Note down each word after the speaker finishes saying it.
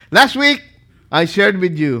Last week, I shared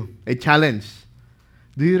with you a challenge.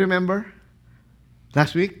 Do you remember?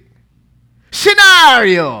 Last week?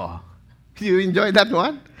 Scenario! You enjoyed that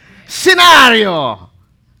one? Scenario!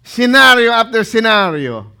 Scenario after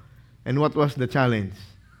scenario. And what was the challenge?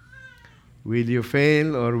 Will you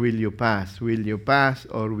fail or will you pass? Will you pass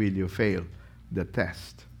or will you fail the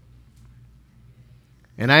test?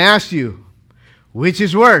 And I asked you, which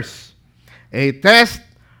is worse? A test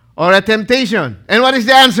or a temptation? And what is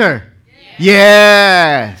the answer?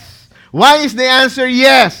 Yes. Why is the answer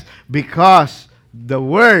yes? Because the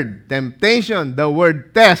word temptation, the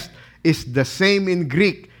word test, is the same in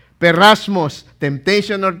Greek. Perasmos,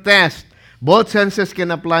 temptation or test. Both senses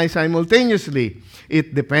can apply simultaneously.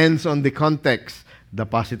 It depends on the context. The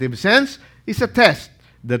positive sense is a test.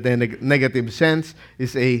 The negative sense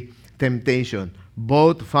is a temptation.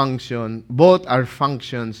 Both are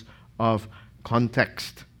functions of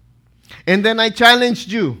context. And then I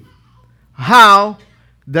challenged you how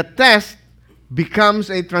the test becomes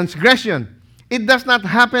a transgression. It does not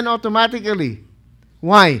happen automatically.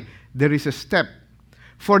 Why? There is a step.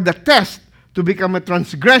 For the test to become a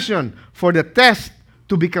transgression, for the test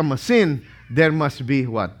to become a sin, there must be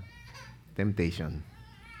what? Temptation.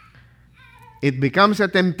 It becomes a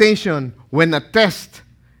temptation when a test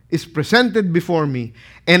is presented before me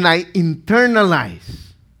and I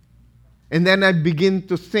internalize. And then I begin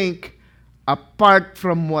to think apart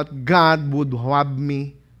from what God would have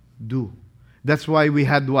me do. That's why we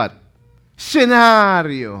had what?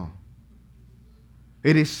 Scenario.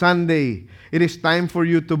 It is Sunday. It is time for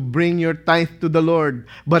you to bring your tithe to the Lord.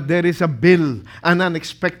 But there is a bill, an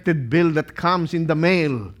unexpected bill that comes in the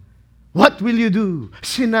mail. What will you do?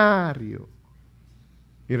 Scenario.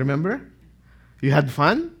 You remember? You had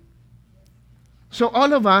fun? So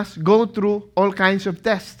all of us go through all kinds of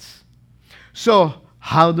tests. So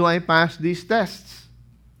how do I pass these tests?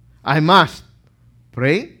 I must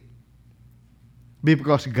pray.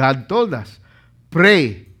 Because God told us,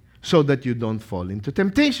 pray so that you don't fall into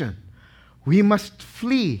temptation. We must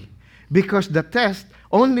flee because the test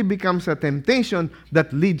only becomes a temptation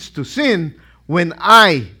that leads to sin when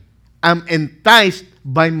I am enticed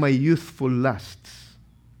by my youthful lusts.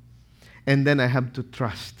 And then I have to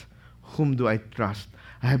trust. Whom do I trust?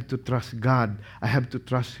 I have to trust God. I have to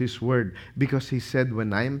trust His Word because He said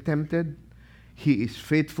when I am tempted, He is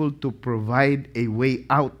faithful to provide a way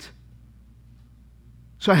out.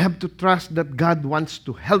 So I have to trust that God wants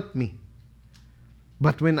to help me.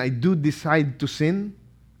 But when I do decide to sin,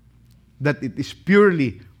 that it is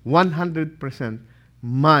purely 100%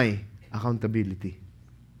 my accountability.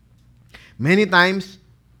 Many times,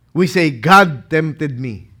 we say, God tempted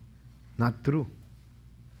me. Not true.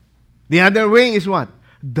 The other way is what?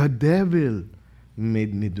 The devil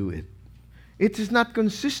made me do it. It is not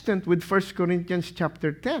consistent with 1 Corinthians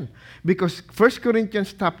chapter 10. Because 1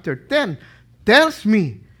 Corinthians chapter 10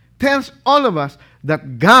 tells all of us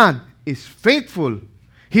that God is faithful.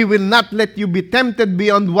 He will not let you be tempted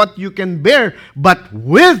beyond what you can bear, but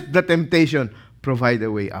with the temptation, provide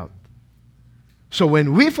a way out. So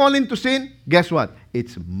when we fall into sin, guess what?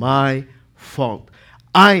 It's my fault.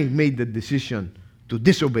 I made the decision to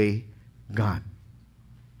disobey God.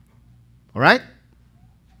 All right?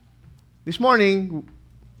 This morning,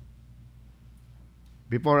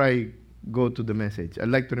 before I go to the message, I'd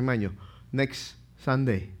like to remind you, next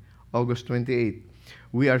Sunday, August 28,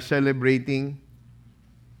 we are celebrating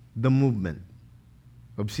the movement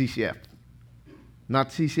of CCF. Not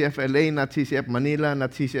CCF LA, not CCF Manila,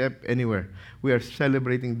 not CCF anywhere. We are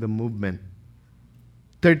celebrating the movement.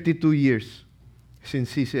 32 years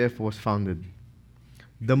since CCF was founded.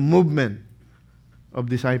 The movement of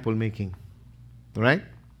disciple making. Right?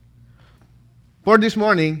 For this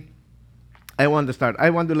morning, I want to start. I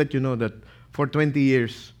want to let you know that for 20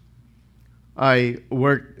 years, I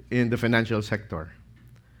worked in the financial sector.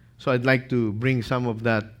 So I'd like to bring some of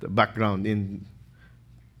that background in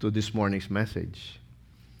to this morning's message.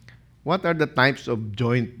 What are the types of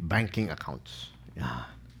joint banking accounts? Yeah.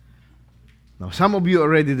 Now, some of you are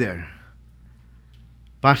already there.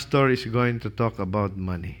 Pastor is going to talk about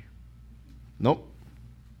money. Nope.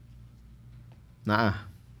 Nah.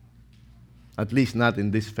 At least not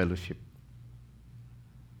in this fellowship.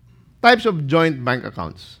 Types of joint bank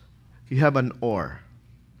accounts. You have an or.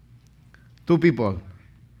 Two people.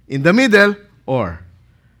 In the middle, or.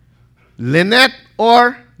 Lynette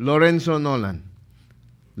or Lorenzo Nolan.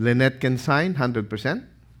 Lynette can sign 100%.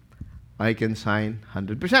 I can sign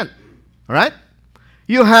 100%. All right?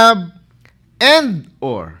 You have and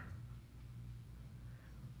or.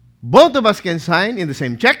 Both of us can sign in the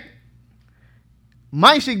same check.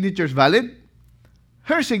 My signature is valid.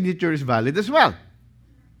 Her signature is valid as well.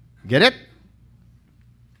 Get it?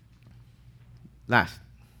 Last.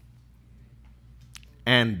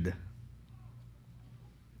 And.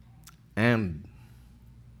 And.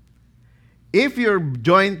 If your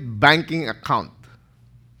joint banking account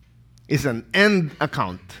is an end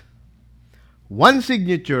account, one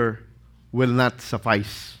signature will not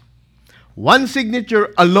suffice. One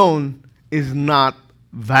signature alone is not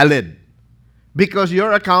valid because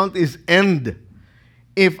your account is end.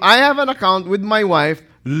 If I have an account with my wife,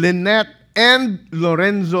 Lynette and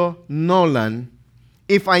Lorenzo Nolan,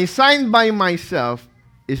 if I sign by myself,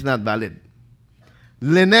 it's not valid.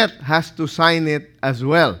 Lynette has to sign it as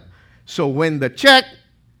well. So when the check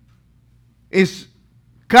is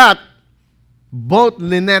cut, both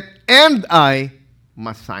Lynette and I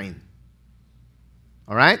must sign.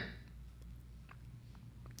 All right?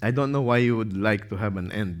 I don't know why you would like to have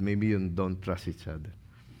an end. Maybe you don't trust each other.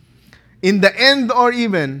 In the end or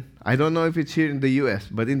even, I don't know if it's here in the US,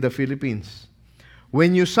 but in the Philippines,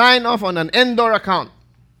 when you sign off on an Endor account,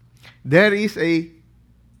 there is a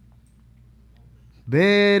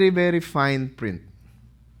very, very fine print.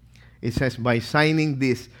 It says, by signing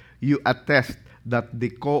this, you attest that the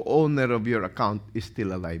co-owner of your account is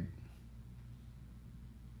still alive.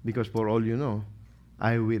 Because for all you know,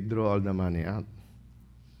 I withdraw all the money out.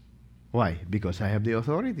 Why? Because I have the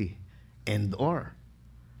authority. And or.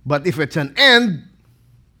 But if it's an and,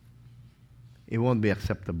 it won't be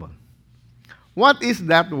acceptable. What is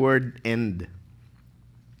that word and?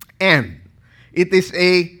 And. It is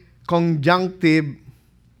a conjunctive.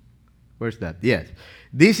 Where's that? Yes.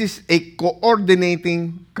 This is a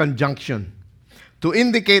coordinating conjunction to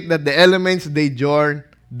indicate that the elements they join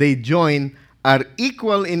are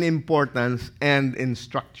equal in importance and in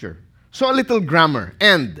structure. So a little grammar.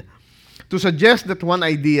 And. To suggest that one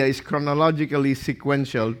idea is chronologically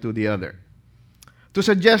sequential to the other. To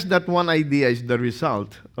suggest that one idea is the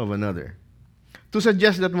result of another. To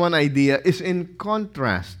suggest that one idea is in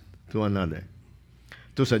contrast to another.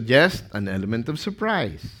 To suggest an element of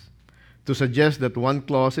surprise. To suggest that one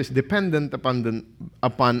clause is dependent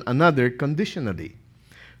upon another conditionally.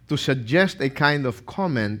 To suggest a kind of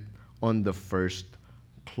comment on the first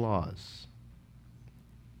clause.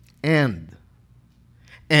 And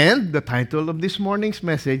the title of this morning's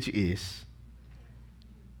message is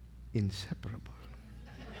Inseparable.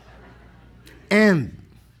 And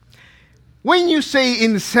when you say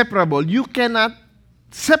inseparable, you cannot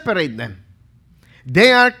separate them.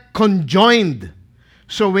 They are conjoined.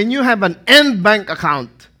 So when you have an end bank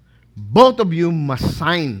account, both of you must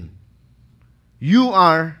sign. You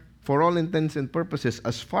are, for all intents and purposes,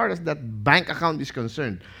 as far as that bank account is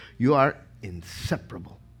concerned, you are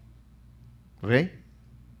inseparable. Okay?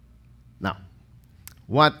 Now,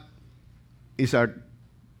 what is our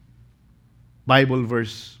Bible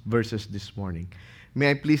verses this morning?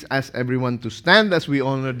 May I please ask everyone to stand as we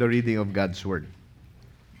honor the reading of God's Word.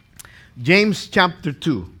 James chapter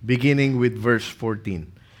 2, beginning with verse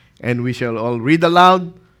 14. And we shall all read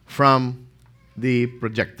aloud from the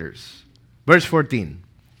projectors. Verse 14.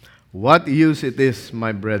 What use it is,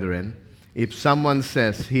 my brethren, if someone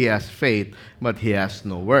says he has faith, but he has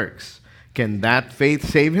no works? Can that faith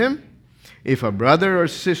save him? If a brother or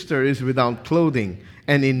sister is without clothing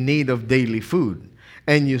and in need of daily food,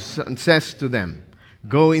 and you says to them,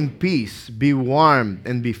 go in peace, be warmed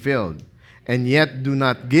and be filled, and yet do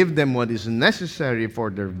not give them what is necessary for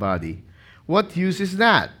their body, what use is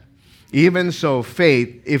that? Even so,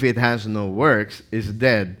 faith, if it has no works, is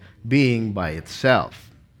dead, being by itself.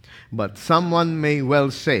 But someone may well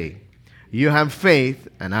say, you have faith,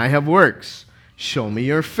 and I have works. Show me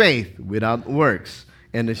your faith without works,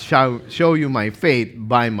 and I shall show you my faith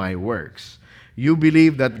by my works. You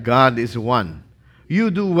believe that God is one. You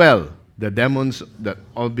do well. The demons that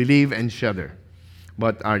all believe and shudder.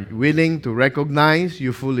 But are you willing to recognize,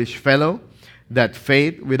 you foolish fellow, that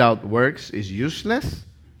faith without works is useless?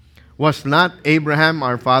 Was not Abraham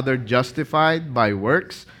our father justified by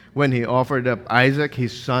works when he offered up Isaac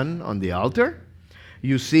his son on the altar?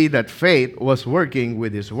 You see that faith was working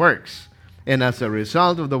with his works, and as a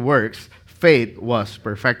result of the works, faith was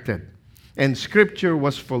perfected. And Scripture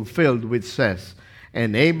was fulfilled which says,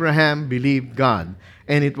 and Abraham believed God,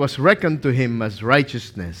 and it was reckoned to him as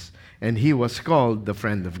righteousness, and he was called the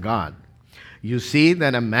friend of God. You see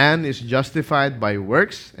that a man is justified by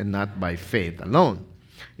works and not by faith alone.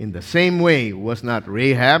 In the same way, was not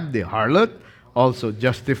Rahab the harlot also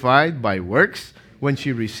justified by works when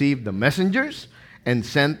she received the messengers and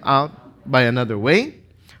sent out by another way?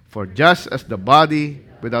 For just as the body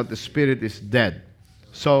without the spirit is dead,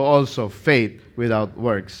 so also faith without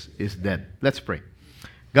works is dead. Let's pray.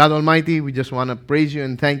 God Almighty, we just want to praise you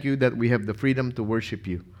and thank you that we have the freedom to worship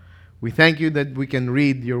you. We thank you that we can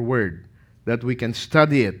read your word, that we can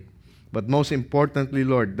study it, but most importantly,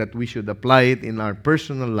 Lord, that we should apply it in our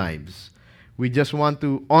personal lives. We just want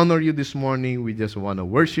to honor you this morning. We just want to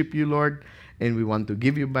worship you, Lord, and we want to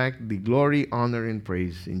give you back the glory, honor, and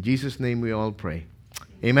praise. In Jesus' name we all pray.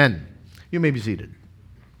 Amen. You may be seated.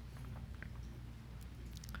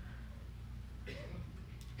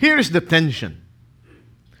 Here is the tension.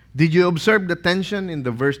 Did you observe the tension in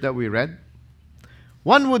the verse that we read?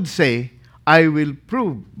 One would say, I will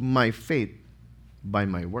prove my faith by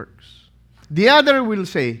my works. The other will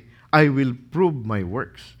say, I will prove my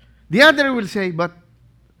works. The other will say, but.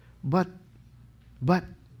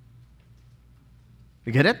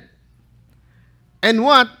 You get it? And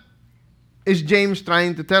what is James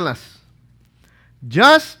trying to tell us?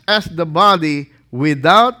 Just as the body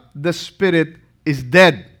without the spirit is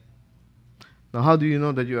dead. Now, how do you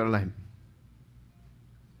know that you are alive?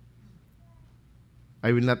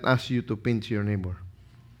 I will not ask you to pinch your neighbor.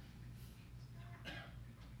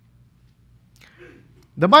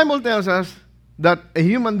 The Bible tells us that a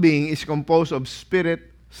human being is composed of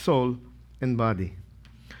spirit, soul, and body.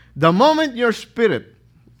 The moment your spirit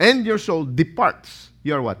and your soul departs,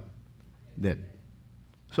 you are what? Dead.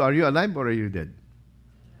 So are you alive or are you dead?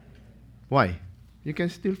 Why? You can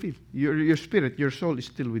still feel. Your spirit, your soul is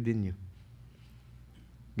still within you.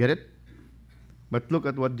 Get it? But look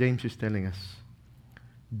at what James is telling us.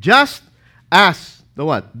 Just as the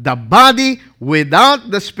what? The body without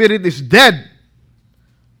the spirit is dead,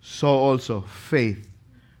 so also faith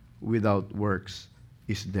without works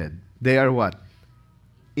is dead. They are what?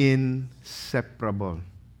 Inseparable.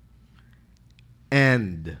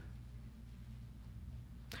 And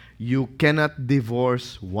you cannot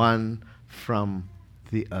divorce one from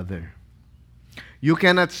the other. You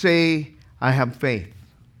cannot say, I have faith.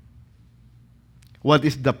 What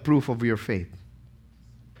is the proof of your faith?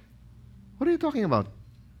 What are you talking about?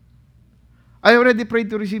 I already prayed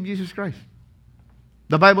to receive Jesus Christ.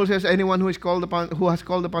 The Bible says anyone who has called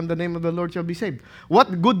upon the name of the Lord shall be saved.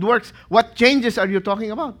 What good works, what changes are you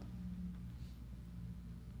talking about?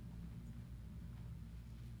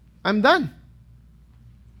 I'm done.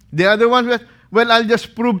 The other one was, well, I'll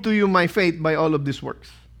just prove to you my faith by all of these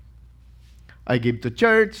works. I give to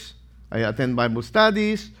church, I attend Bible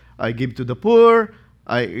studies, I give to the poor,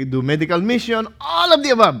 I do medical mission, all of the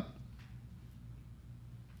above.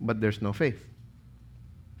 But there's no faith.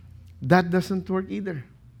 That doesn't work either.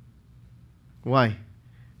 Why?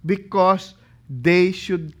 Because they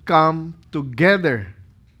should come together.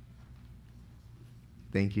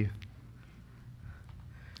 Thank you.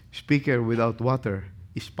 Speaker without water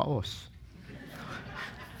is paos.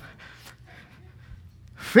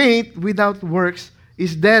 Faith without works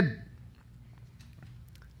is dead.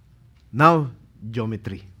 Now,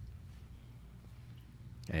 geometry.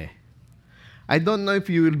 I don't know if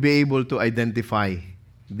you will be able to identify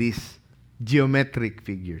these geometric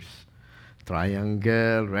figures.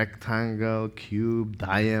 Triangle, rectangle, cube,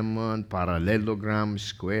 diamond, parallelogram,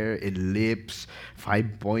 square, ellipse,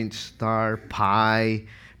 5-point star, pi,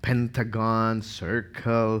 pentagon,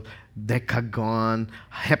 circle, decagon,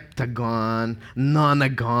 heptagon,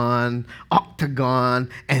 nonagon, octagon,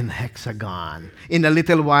 and hexagon. In a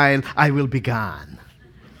little while, I will be gone.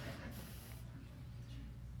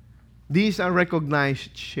 These are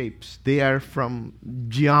recognized shapes. They are from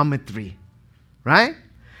geometry, right?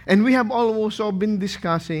 And we have also been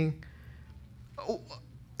discussing,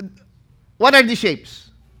 what are the shapes?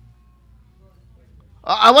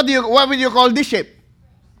 What would you call this shape?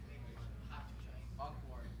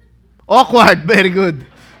 Awkward. Very good.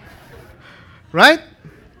 Right?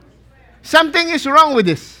 Something is wrong with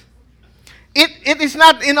this. It is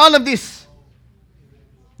not in all of this.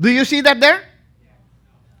 Do you see that there?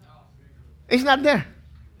 It's not there.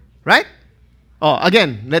 Right? Oh,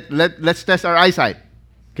 again, let's test our eyesight.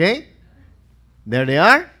 Okay? There they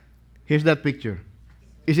are. Here's that picture.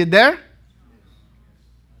 Is it there?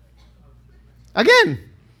 Again,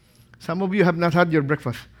 some of you have not had your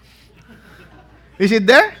breakfast. Is it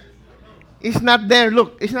there? It's not there.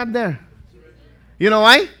 Look, it's not there. You know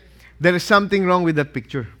why? There is something wrong with that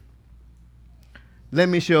picture. Let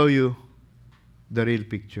me show you the real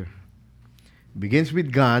picture. It begins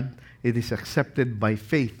with God. It is accepted by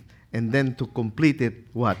faith. And then to complete it,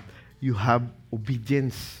 what? You have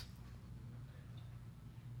obedience.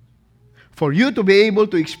 For you to be able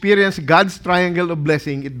to experience God's triangle of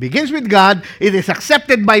blessing, it begins with God, it is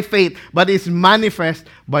accepted by faith, but is manifest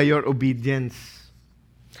by your obedience.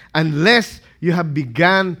 Unless you have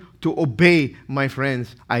begun to obey, my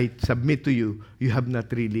friends, I submit to you, you have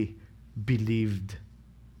not really believed.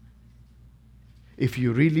 If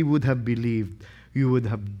you really would have believed, you would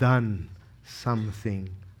have done something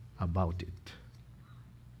about it.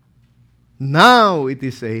 Now it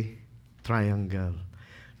is a triangle.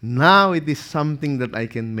 Now it is something that I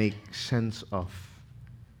can make sense of.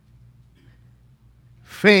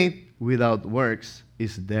 Faith without works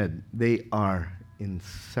is dead. They are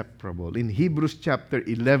inseparable. In Hebrews chapter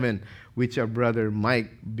 11, which our brother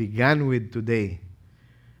Mike began with today,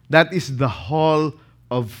 that is the hall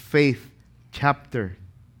of faith chapter.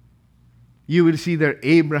 You will see there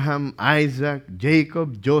Abraham, Isaac,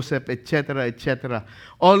 Jacob, Joseph, etc., etc.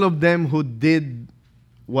 All of them who did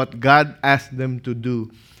what God asked them to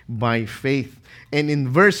do by faith. And in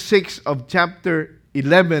verse 6 of chapter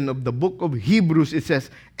 11 of the book of Hebrews, it says,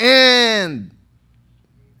 and.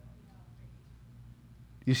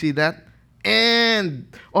 You see that? And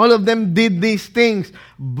all of them did these things.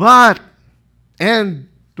 But, and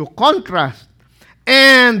to contrast,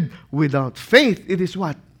 and without faith, it is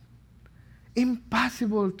what?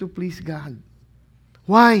 Impossible to please God.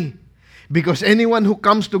 Why? Because anyone who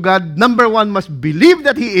comes to God, number one, must believe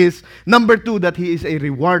that He is. Number two, that He is a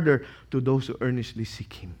rewarder to those who earnestly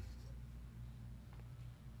seek Him.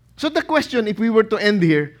 So the question, if we were to end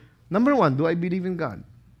here, number one, do I believe in God?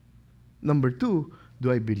 Number two,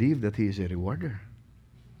 do I believe that He is a rewarder?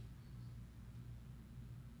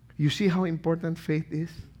 You see how important faith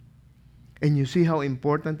is? And you see how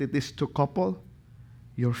important it is to couple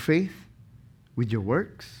your faith with your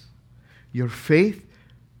works, your faith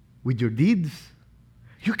with your deeds.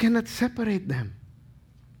 You cannot separate them.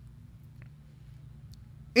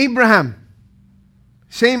 Abraham,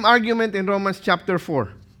 same argument in Romans chapter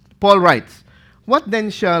 4. Paul writes, what then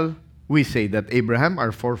shall we say, that Abraham,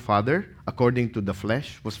 our forefather, according to the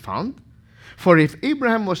flesh, was found? For if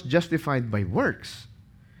Abraham was justified by works,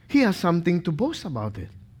 he has something to boast about it,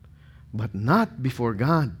 but not before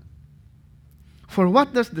God. For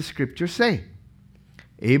what does the Scripture say?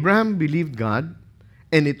 Abraham believed God,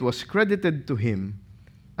 and it was credited to him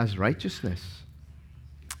as righteousness.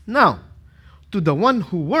 Now, to the one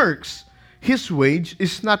who works, his wage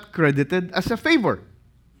is not credited as a favor,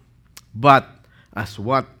 but as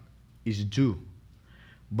what is due.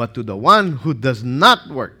 But to the one who does not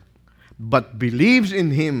work, but believes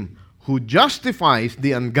in Him who justifies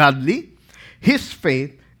the ungodly, his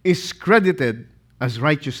faith is credited as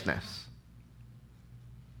righteousness.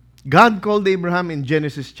 God called Abraham in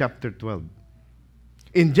Genesis chapter 12.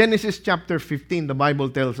 In Genesis chapter 15, the Bible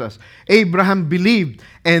tells us, Abraham believed,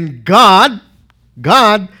 and God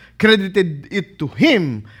credited it to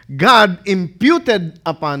him. God imputed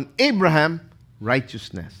upon Abraham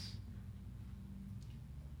righteousness.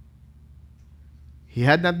 He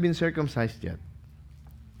had not been circumcised yet.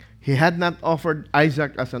 He had not offered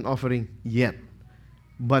Isaac as an offering yet.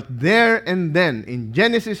 But there and then, in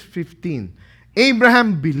Genesis 15,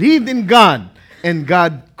 Abraham believed in God, and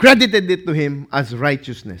God credited it to him as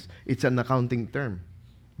righteousness. It's an accounting term.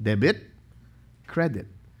 Debit, credit.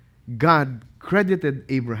 God credited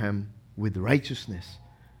Abraham with righteousness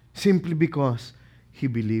simply because he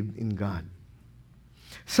believed in God.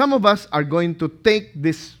 Some of us are going to take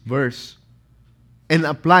this verse and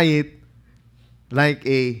apply it like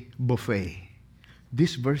a buffet.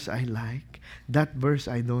 This verse I like, that verse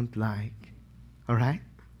I don't like. All right?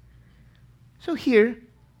 So here,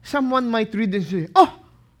 someone might read and say, oh,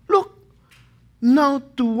 look, now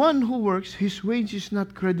to one who works, his wage is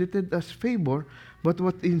not credited as favor, but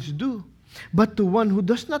what is due. But to one who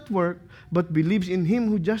does not work, but believes in Him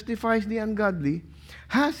who justifies the ungodly,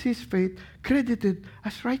 has his faith credited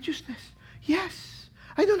as righteousness. Yes,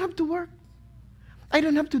 I don't have to work. I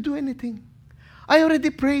don't have to do anything. I already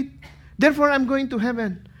prayed. Therefore, I'm going to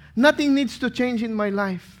heaven. Nothing needs to change in my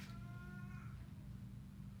life.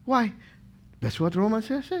 Why? That's what Romans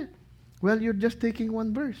says. Well, you're just taking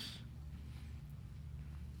one verse.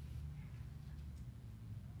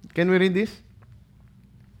 Can we read this?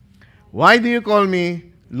 Why do you call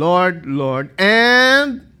me Lord, Lord,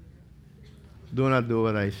 and do not do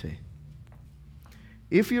what I say?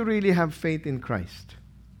 If you really have faith in Christ,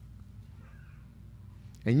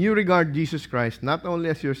 and you regard Jesus Christ not only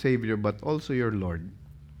as your Savior, but also your Lord,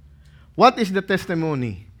 what is the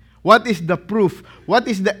testimony? What is the proof? What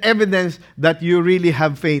is the evidence that you really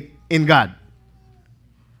have faith in God?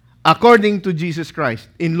 According to Jesus Christ,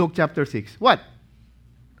 in Luke chapter 6. What?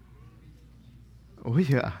 Oh,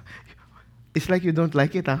 yeah. It's like you don't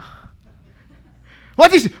like it, huh?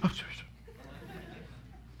 What is it?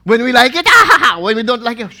 When we like it, when we don't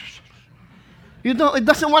like it, it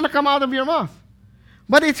doesn't want to come out of your mouth.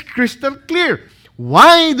 But it's crystal clear.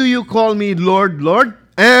 Why do you call me Lord, Lord?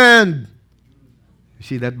 And, you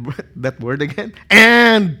see that word again?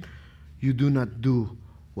 And you do not do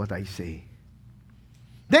what I say.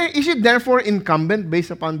 Is it therefore incumbent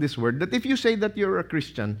based upon this word that if you say that you're a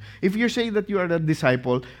Christian, if you say that you are a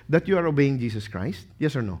disciple, that you are obeying Jesus Christ?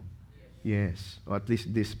 Yes or no? Yes. Or at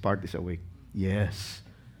least this part is awake. Yes.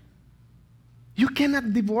 You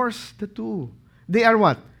cannot divorce the two. They are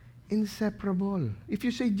what? Inseparable. If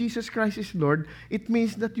you say Jesus Christ is Lord, it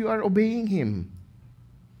means that you are obeying Him.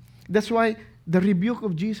 That's why the rebuke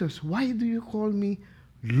of Jesus, why do you call me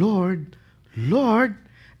Lord, Lord,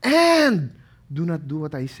 and do not do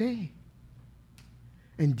what I say?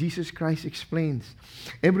 And Jesus Christ explains,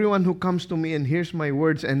 everyone who comes to me and hears my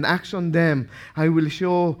words and acts on them, I will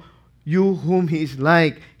show you whom he is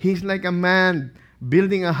like. He is like a man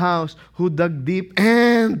building a house who dug deep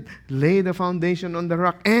and laid a foundation on the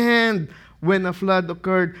rock. And when a flood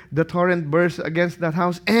occurred, the torrent burst against that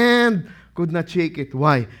house and could not shake it.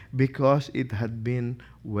 Why? Because it had been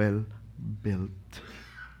well built.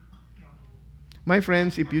 My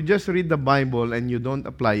friends, if you just read the Bible and you don't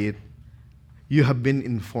apply it, you have been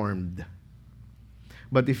informed.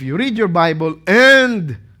 But if you read your Bible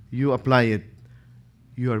and you apply it,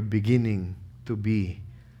 you are beginning to be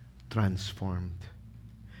transformed.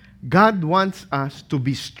 God wants us to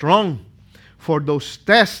be strong for those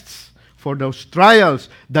tests, for those trials,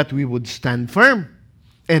 that we would stand firm.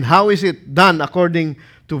 And how is it done according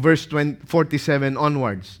to verse 47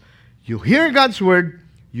 onwards? You hear God's word,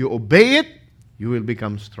 you obey it, you will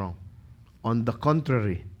become strong. On the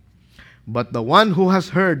contrary, but the one who has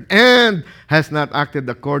heard and has not acted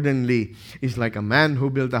accordingly is like a man who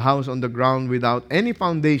built a house on the ground without any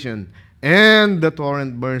foundation, and the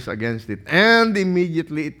torrent burst against it, and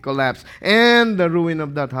immediately it collapsed, and the ruin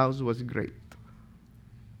of that house was great.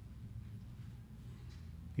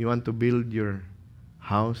 You want to build your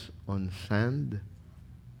house on sand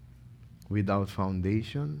without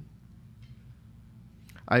foundation?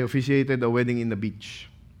 I officiated a wedding in the beach.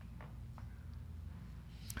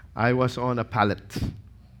 I was on a pallet.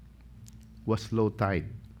 Was low tide.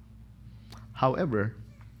 However,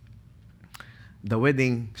 the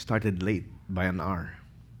wedding started late by an hour.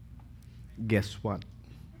 Guess what?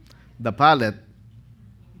 The pallet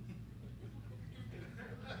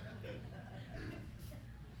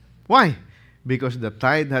why? Because the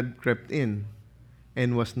tide had crept in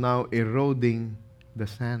and was now eroding the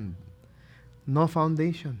sand. No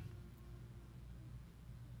foundation.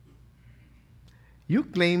 You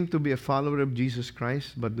claim to be a follower of Jesus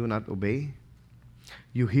Christ but do not obey.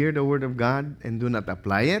 You hear the word of God and do not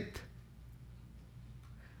apply it.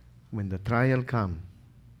 When the trial comes,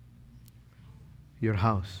 your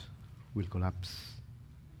house will collapse.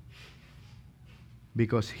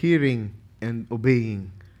 Because hearing and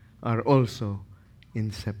obeying are also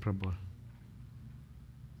inseparable.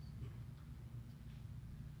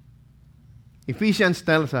 Ephesians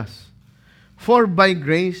tells us, for by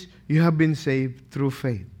grace you have been saved through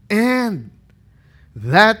faith, and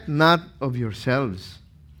that not of yourselves.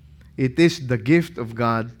 It is the gift of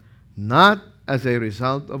God, not as a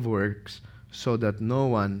result of works, so that no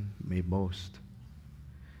one may boast.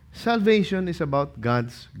 Salvation is about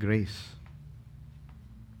God's grace.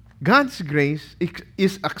 God's grace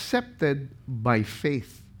is accepted by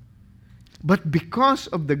faith. But because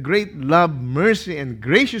of the great love, mercy, and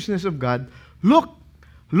graciousness of God, look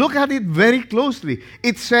at it very closely.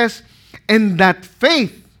 It says, and that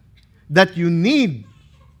faith that you need,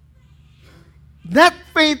 that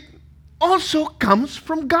faith also comes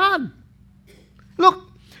from God. Look,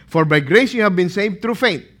 for by grace you have been saved through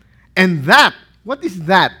faith. And that, what is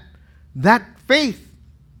that? That faith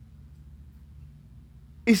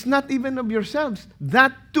is not even of yourselves.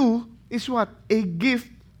 That too is what? A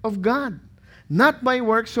gift of God. Not by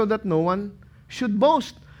works, so that no one should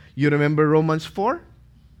boast. You remember Romans 4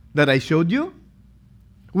 that I showed you?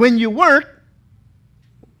 When you work,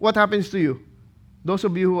 what happens to you? Those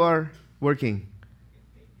of you who are working,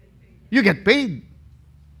 you get paid.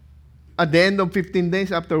 At the end of 15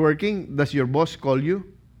 days after working, does your boss call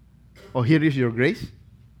you? Oh, here is your grace?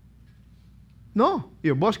 No.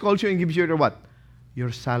 Your boss calls you and gives you your what?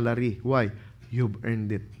 Your salary. Why? You've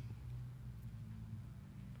earned it.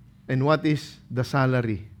 And what is the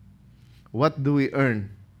salary? What do we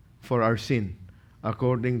earn for our sin?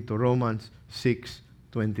 According to Romans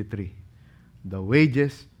 6:23. The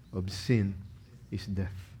wages of sin is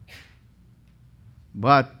death.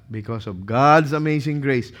 But because of God's amazing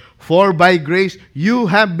grace, for by grace you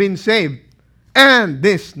have been saved, and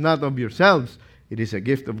this not of yourselves, it is a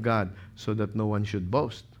gift of God, so that no one should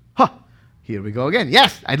boast. Here we go again.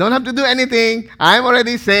 Yes, I don't have to do anything. I'm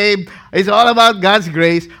already saved. It's all about God's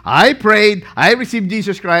grace. I prayed. I received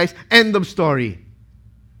Jesus Christ. End of story.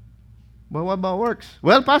 But what about works?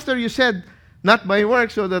 Well, Pastor, you said not by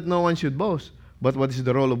works so that no one should boast. But what is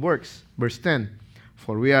the role of works? Verse 10.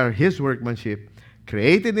 For we are His workmanship,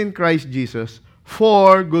 created in Christ Jesus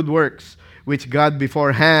for good works, which God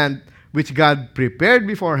prepared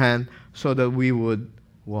beforehand so that we would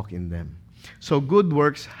walk in them. So good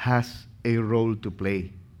works has a role to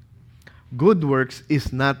play. Good works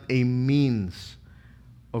is not a means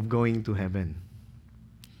of going to heaven.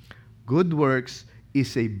 Good works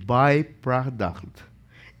is a byproduct,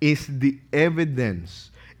 is the evidence,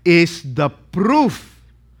 is the proof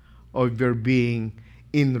of your being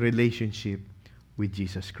in relationship with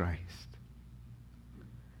Jesus Christ.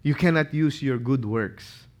 You cannot use your good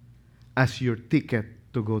works as your ticket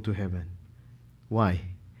to go to heaven. Why?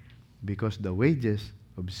 Because the wages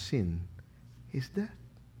of sin is death.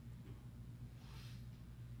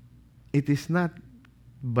 It is not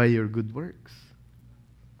by your good works.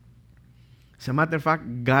 As a matter of fact,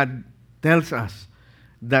 God tells us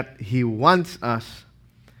that He wants us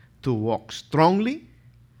to walk strongly,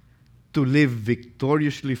 to live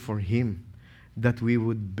victoriously for Him, that we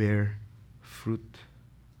would bear fruit.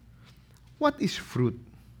 What is fruit?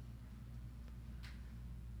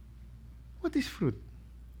 What is fruit?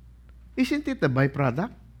 Isn't it a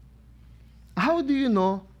byproduct? How do you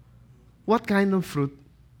know what kind of fruit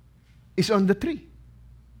is on the tree?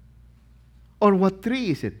 Or what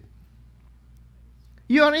tree is it?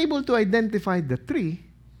 You are able to identify the tree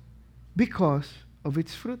because of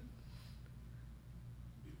its fruit.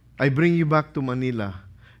 I bring you back to Manila.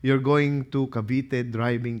 You're going to Cavite,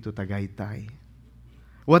 driving to Tagaytay.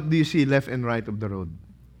 What do you see left and right of the road?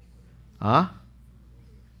 Huh?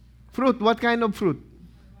 Fruit. What kind of fruit?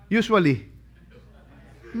 Usually.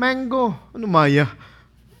 Mango. Ano Maya?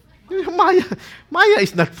 Maya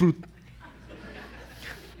is not fruit.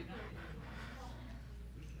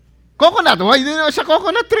 Coconut. Why do you know it's a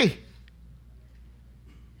coconut tree?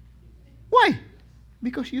 Why?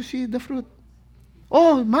 Because you see the fruit.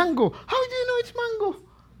 Oh, mango. How do you know it's mango?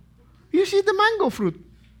 You see the mango fruit.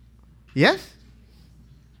 Yes?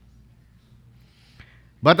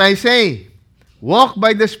 But I say, walk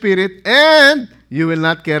by the Spirit, and you will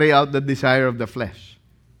not carry out the desire of the flesh.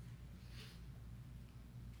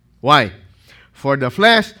 Why? For the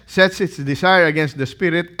flesh sets its desire against the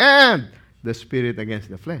Spirit, and the Spirit against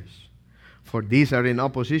the flesh. For these are in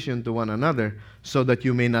opposition to one another, so that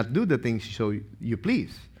you may not do the things so you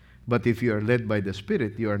please. But if you are led by the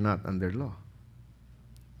Spirit, you are not under law.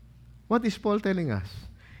 What is Paul telling us?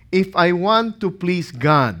 If I want to please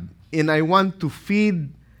God, and I want to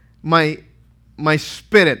feed my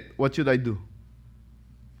spirit, what should I do?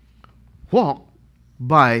 Walk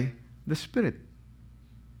by the Spirit.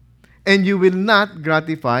 And you will not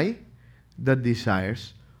gratify the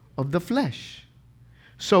desires of the flesh.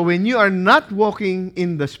 So when you are not walking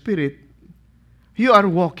in the Spirit, you are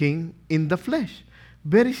walking in the flesh.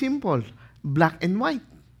 Very simple. Black and white.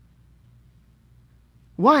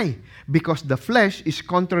 Why? Because the flesh is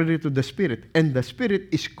contrary to the Spirit, and the Spirit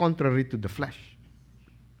is contrary to the flesh.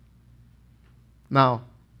 Now,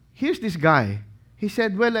 here's this guy. He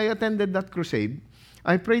said, well, I attended that crusade.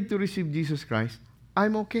 I prayed to receive Jesus Christ.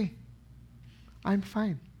 I'm okay. I'm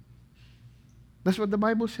fine. That's what the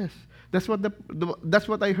Bible says. That's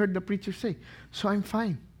what I heard the preacher say. So I'm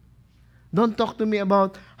fine. Don't talk to me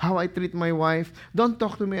about how I treat my wife. Don't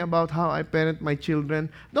talk to me about how I parent my children.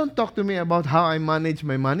 Don't talk to me about how I manage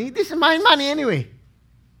my money. This is my money anyway.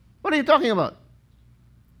 What are you talking about?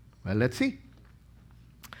 Well, let's see.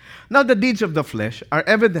 Now the deeds of the flesh are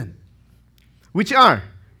evident, which are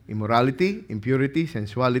immorality, impurity,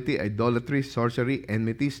 sensuality, idolatry, sorcery,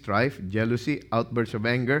 enmity, strife, jealousy, outbursts of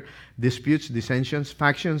anger, disputes, dissensions,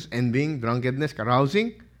 factions, envying, drunkenness,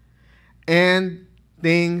 carousing, and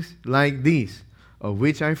things like these, of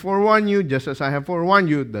which I forewarn you, just as I have forewarned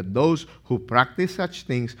you, that those who practice such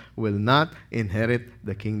things will not inherit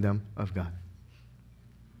the kingdom of God.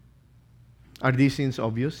 Are these sins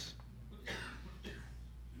obvious?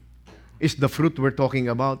 Is the fruit we're talking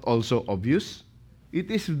about also obvious? It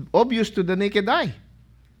is obvious to the naked eye.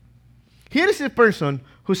 Here is a person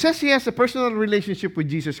who says he has a personal relationship with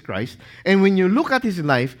Jesus Christ, and when you look at his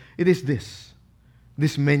life, it is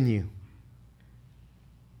this menu.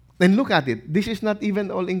 And look at it. This is not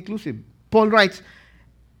even all-inclusive. Paul writes,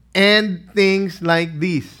 and things like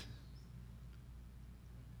these.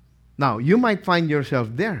 Now, you might find yourself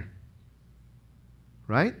there.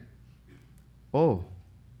 Right? Oh,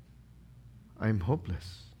 I'm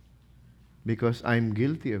hopeless because I'm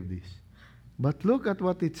guilty of this. But look at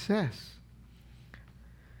what it says.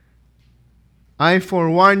 I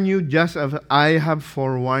forewarn you just as I have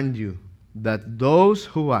forewarned you, that those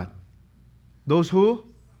who what? Those who?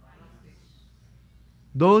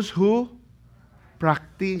 Those who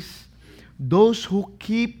practice. those who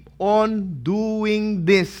keep on doing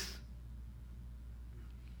this,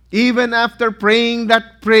 even after praying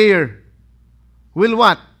that prayer, will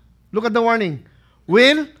what? Look at the warning.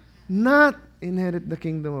 Will not inherit the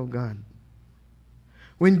kingdom of God.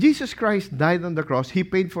 When Jesus Christ died on the cross, He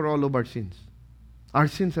paid for all of our sins. Our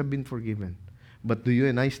sins have been forgiven. But do you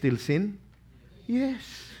and I still sin? Yes.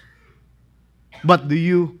 But do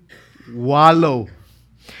you wallow?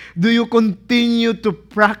 Do you continue to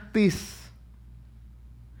practice?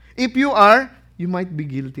 If you are, you might be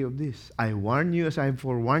guilty of this. I warn you, as I have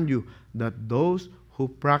forewarned you, that those who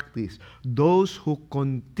practice, those who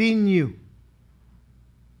continue,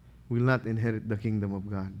 will not inherit the kingdom of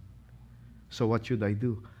God. So what should I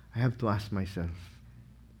do? I have to ask myself.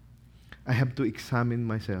 I have to examine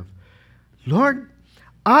myself. Lord,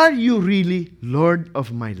 are you really Lord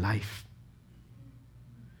of my life?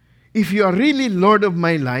 If you are really Lord of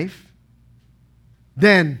my life,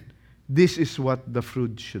 then this is what the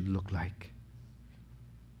fruit should look like.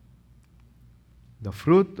 The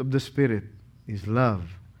fruit of the Spirit is love,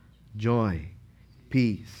 joy,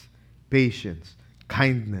 peace, patience,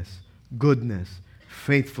 kindness, goodness,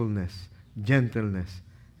 faithfulness, gentleness,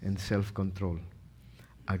 and self-control.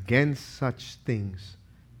 Against such things,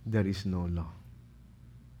 there is no law.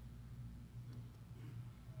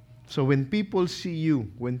 So when people see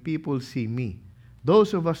you, when people see me,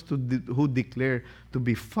 those of us who declare to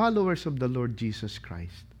be followers of the Lord Jesus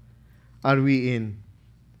Christ, are we in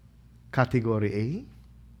category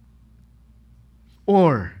A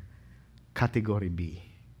or category B?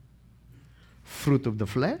 Fruit of the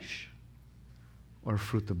flesh or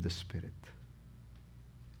fruit of the Spirit?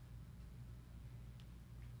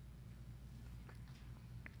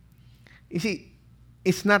 You see,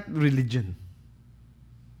 it's not religion.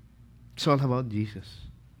 It's all about Jesus.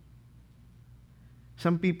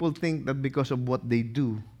 Some people think that because of what they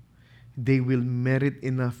do, they will merit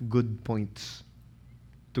enough good points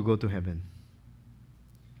to go to heaven.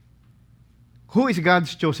 Who is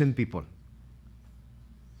God's chosen people?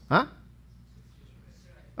 Huh?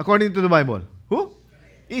 According to the Bible. Who?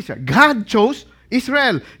 Israel. God chose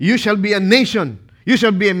Israel. You shall be a nation. You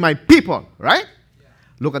shall be my people. Right?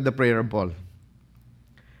 Look at the prayer of Paul.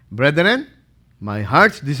 Brethren, my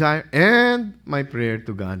heart's desire and my prayer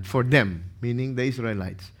to God for them, meaning the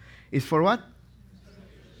Israelites, is for what?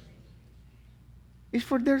 Is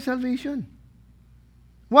for their salvation.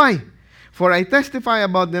 Why? For I testify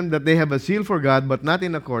about them that they have a zeal for God, but not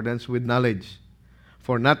in accordance with knowledge.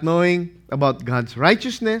 For not knowing about God's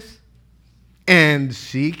righteousness and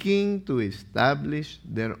seeking to establish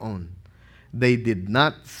their own, they did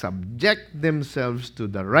not subject themselves to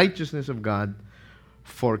the righteousness of God.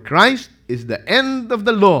 For Christ is the end of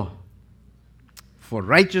the law for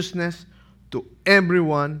righteousness to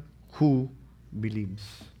everyone who believes.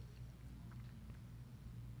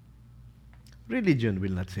 Religion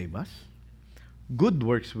will not save us. Good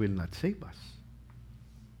works will not save us.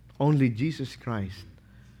 Only Jesus Christ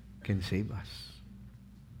can save us.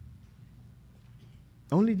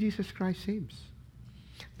 Only Jesus Christ saves.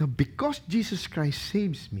 Now, because Jesus Christ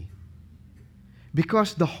saves me,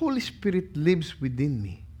 because the Holy Spirit lives within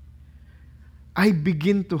me, I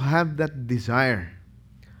begin to have that desire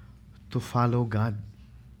to follow God,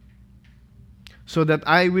 so that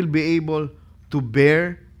I will be able to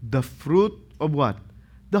bear the fruit of what?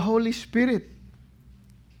 The Holy Spirit.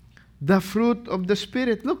 The fruit of the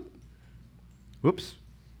Spirit. Look. Whoops.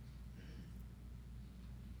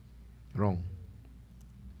 Wrong.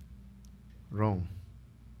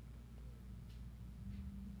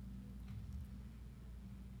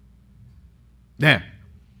 There.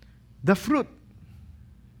 The fruit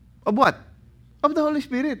of what? Of the Holy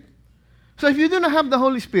Spirit. So if you do not have the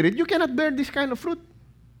Holy Spirit, you cannot bear this kind of fruit.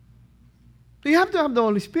 You have to have the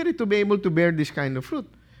Holy Spirit to be able to bear this kind of fruit.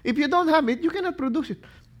 If you don't have it, you cannot produce it.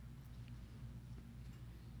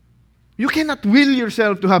 You cannot will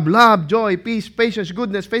yourself to have love, joy, peace, patience,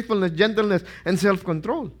 goodness, faithfulness, gentleness, and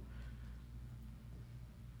self-control.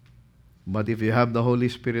 But if you have the Holy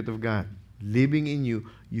Spirit of God living in you,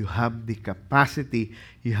 you have the capacity,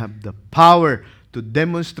 you have the power to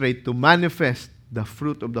demonstrate, to manifest the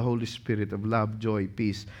fruit of the Holy Spirit of love, joy,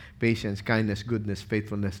 peace, patience, kindness, goodness,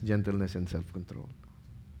 faithfulness, gentleness, and self-control.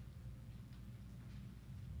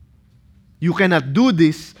 You cannot do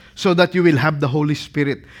this so that you will have the Holy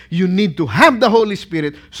Spirit. You need to have the Holy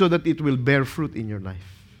Spirit so that it will bear fruit in your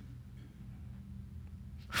life.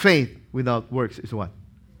 Faith without works is what?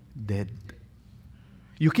 Dead.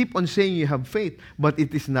 You keep on saying you have faith, but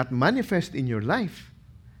it is not manifest in your life.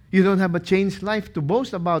 You don't have a changed life to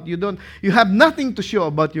boast about. You have nothing to show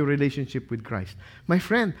about your relationship with Christ. My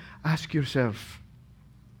friend, ask yourself,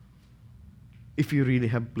 if you really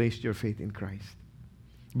have placed your faith in Christ.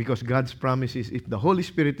 Because God's promise is, if the Holy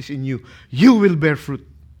Spirit is in you, you will bear fruit.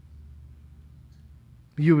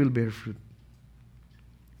 You will bear fruit.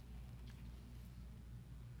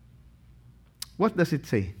 What does it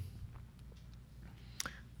say?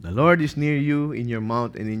 The Lord is near you, in your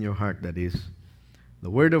mouth and in your heart, that is. The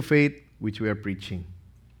word of faith which we are preaching.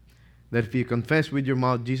 That if you confess with your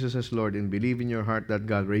mouth Jesus as Lord and believe in your heart that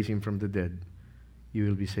God raised him from the dead, you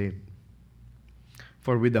will be saved.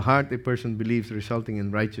 For with the heart a person believes, resulting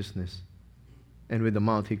in righteousness, and with the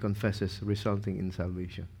mouth he confesses, resulting in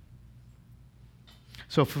salvation.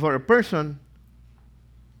 So for a person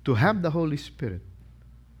to have the Holy Spirit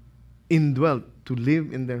indwelt, to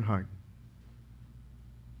live in their heart,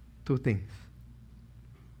 two things.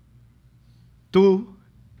 Two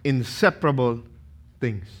inseparable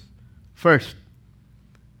things. First,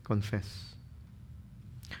 confess.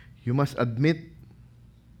 You must admit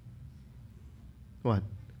what?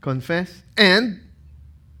 Confess and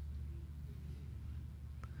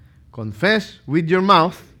confess with your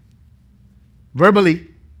mouth, verbally,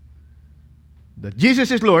 that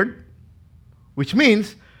Jesus is Lord, which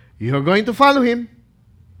means you're going to follow him.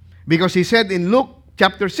 Because he said in Luke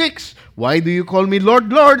chapter 6, why do you call me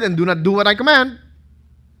Lord, Lord, and do not do what I command?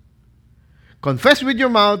 Confess with your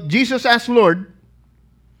mouth Jesus as Lord,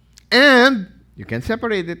 and you can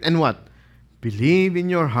separate it, and what? Believe in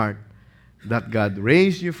your heart that God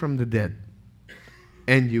raised you from the dead,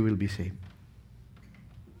 and you will be saved.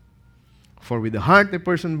 For with the heart a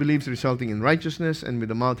person believes, resulting in righteousness, and with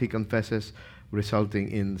the mouth he confesses,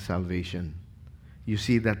 resulting in salvation. You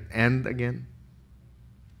see that "and" again?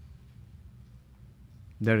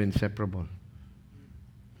 They're inseparable.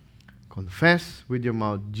 Confess with your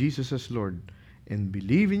mouth Jesus as Lord, and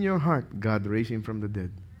believe in your heart God raised him from the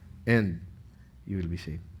dead, and you will be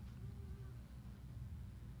saved.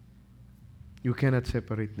 You cannot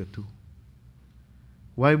separate the two.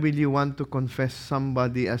 Why will you want to confess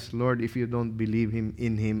somebody as Lord if you don't believe him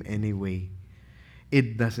in him anyway?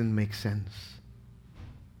 It doesn't make sense.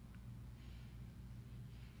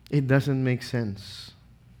 It doesn't make sense.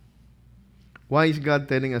 Why is God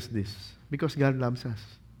telling us this? Because God loves us.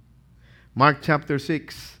 Mark chapter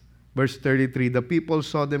 6, verse 33, the people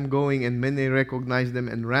saw them going, and many recognized them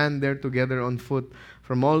and ran there together on foot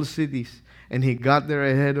from all cities. And he got there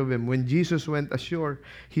ahead of him. When Jesus went ashore,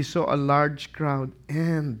 he saw a large crowd,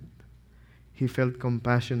 and he felt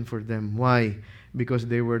compassion for them. Why? Because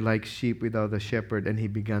they were like sheep without a shepherd, and he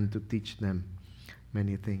began to teach them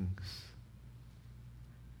many things.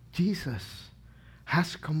 Jesus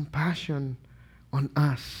has compassion on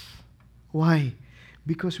us. Why?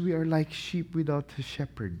 Because we are like sheep without a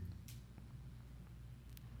shepherd.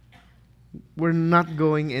 We're not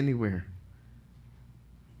going anywhere.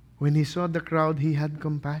 When he saw the crowd, he had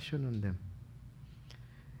compassion on them.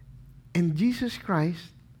 And Jesus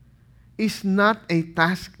Christ is not a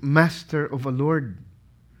taskmaster of a Lord.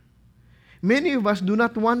 Many of us do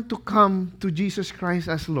not want to come to Jesus Christ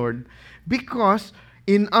as Lord because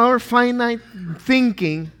in our finite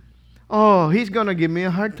thinking, oh, he's going to give me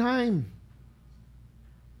a hard time.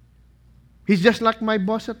 He's just like my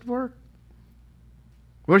boss at work.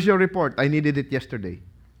 Where's your report? I needed it yesterday.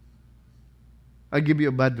 I'll give you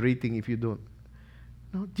a bad rating if you don't.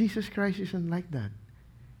 No, Jesus Christ isn't like that.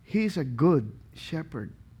 He's a good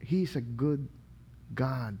shepherd. He's a good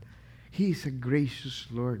God. He's a gracious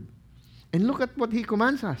Lord. And look at what he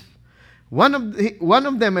commands us. One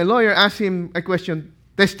of them, a lawyer, asked him a question,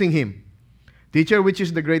 testing him. Teacher, which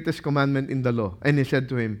is the greatest commandment in the law? And he said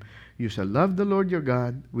to him, you shall love the Lord your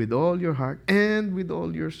God with all your heart and with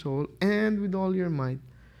all your soul and with all your might.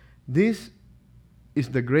 This is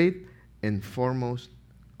the great and foremost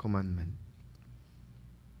commandment.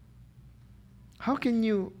 How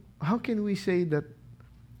can we say that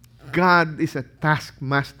God is a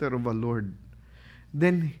taskmaster of a Lord?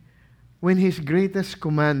 Then when his greatest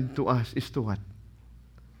command to us is to what?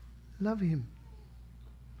 Love him.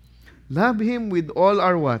 Love him with all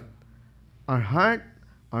our what? Our heart,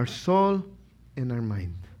 our soul, and our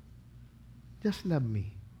mind. Just love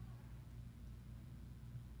me.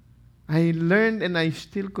 I learned and I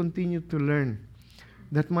still continue to learn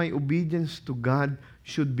that my obedience to God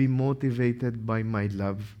should be motivated by my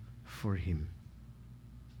love for him.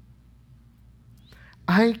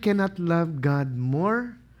 I cannot love God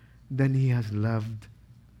more than he has loved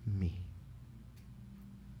me.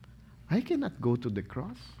 I cannot go to the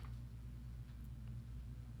cross.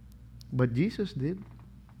 But Jesus did.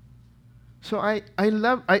 So I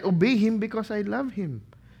obey him because I love him.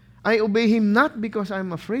 I obey him not because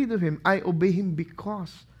I'm afraid of him. I obey him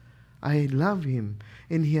because I love Him.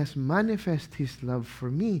 And He has manifested His love for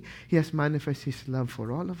me. He has manifested His love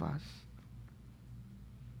for all of us.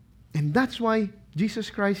 And that's why Jesus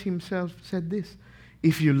Christ Himself said this.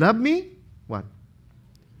 If you love me, what?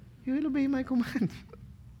 You will obey my commands.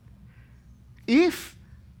 If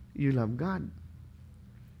you love God.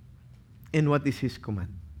 And what is His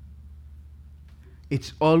command?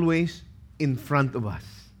 It's always in front of us.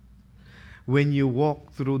 When you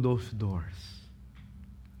walk through those doors.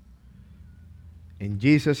 And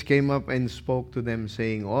Jesus came up and spoke to them,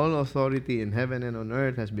 saying, all authority in heaven and on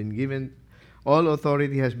earth has been given. All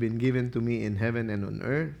authority has been given to me in heaven and on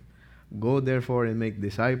earth. Go therefore and make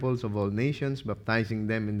disciples of all nations, baptizing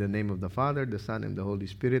them in the name of the Father, the Son, and the Holy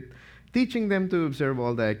Spirit, teaching them to observe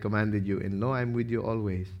all that I commanded you. And lo, I am with you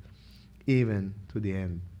always, even to the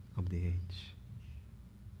end of the age.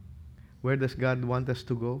 Where does God want us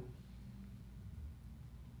to go?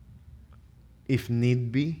 If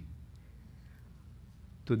need be,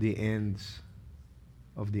 to the ends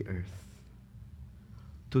of the earth.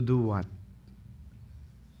 To do what?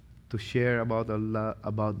 To share about the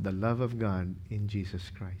love of God in Jesus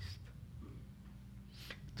Christ.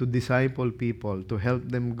 To disciple people, to help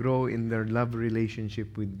them grow in their love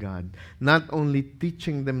relationship with God. Not only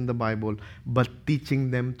teaching them the Bible, but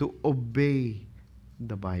teaching them to obey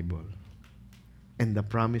the Bible. And the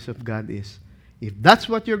promise of God is, if that's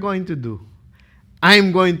what you're going to do,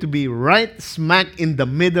 I'm going to be right smack in the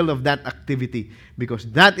middle of that activity, because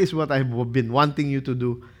that is what I've been wanting you to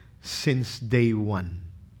do since day one.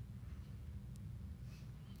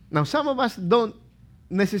 Now, some of us don't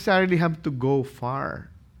necessarily have to go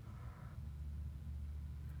far.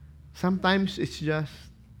 Sometimes it's just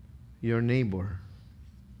your neighbor,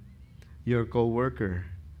 your co-worker,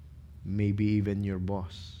 maybe even your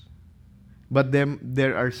boss. But then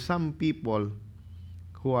there are some people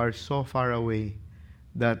who are so far away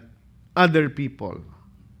that other people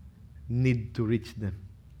need to reach them.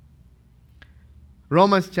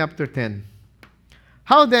 Romans chapter 10.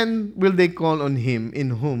 How then will they call on Him in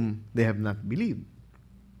whom they have not believed?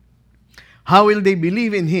 How will they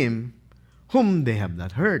believe in Him whom they have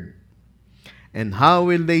not heard? And how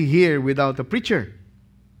will they hear without a preacher?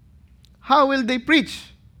 How will they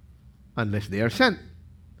preach unless they are sent?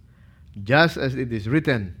 Just as it is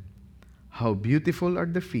written, how beautiful are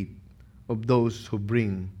the feet of those who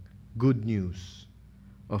bring good news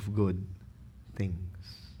of good things.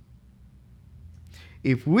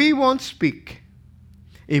 If we won't speak,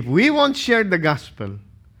 if we won't share the gospel,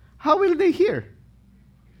 how will they hear?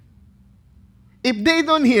 If they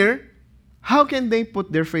don't hear, how can they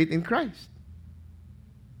put their faith in Christ?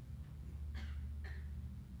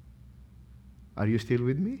 Are you still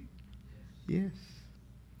with me? Yes.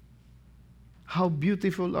 How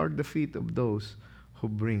beautiful are the feet of those who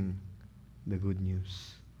bring the good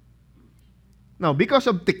news. Now, because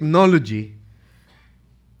of technology,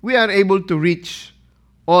 we are able to reach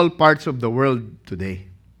all parts of the world today.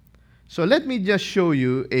 So let me just show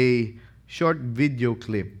you a short video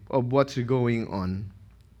clip of what's going on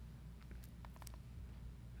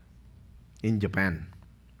in Japan.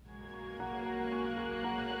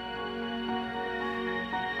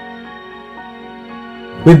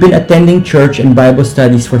 We've been attending church and Bible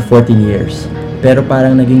studies for 14 years, pero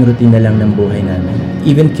parang naging routine na lang ng buhay namin.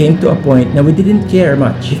 Even came to a point na we didn't care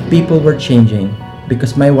much if people were changing,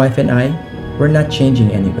 because my wife and I were not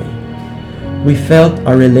changing anyway. We felt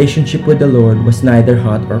our relationship with the Lord was neither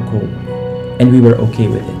hot or cold, and we were okay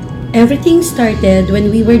with it. Everything started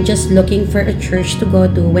when we were just looking for a church to go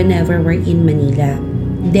to whenever we're in Manila.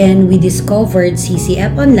 Then we discovered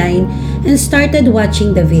CCF online and started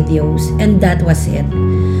watching the videos, and that was it.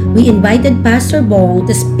 We invited Pastor Bong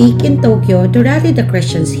to speak in Tokyo to rally the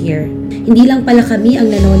Christians here. Hindi lang pala kami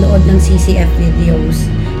ang nanonood ng CCF videos.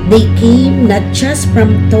 They came not just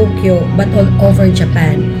from Tokyo but all over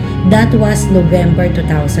Japan. That was November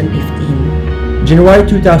 2015. January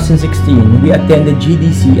 2016, we attended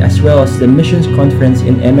GDC as well as the missions conference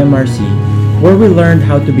in MMRC, where we learned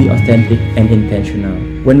how to be authentic and intentional.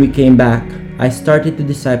 When we came back, I started to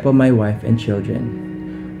disciple my wife and children.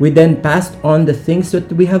 We then passed on the things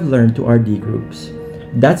that we have learned to our D groups.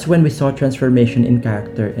 That's when we saw transformation in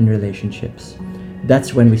character and relationships.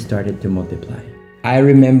 That's when we started to multiply. I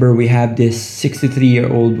remember we have this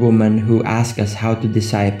 63-year-old woman who asked us how to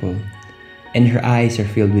disciple, and her eyes are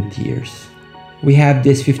filled with tears. We have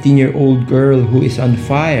this 15-year-old girl who is on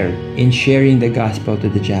fire in sharing the gospel to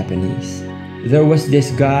the Japanese. There was this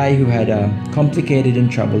guy who had a complicated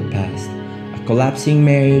and troubled past, a collapsing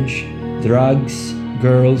marriage, drugs,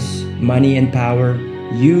 girls, money and power,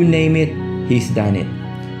 you name it, he's done it.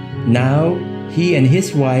 Now, he and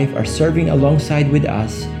his wife are serving alongside with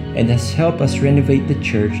us and has helped us renovate the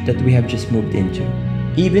church that we have just moved into.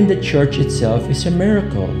 Even the church itself is a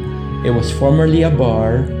miracle. It was formerly a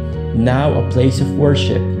bar, now a place of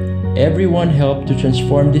worship. Everyone helped to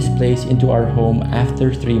transform this place into our home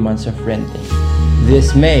after 3 months of renting.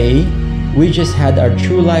 This May, we just had our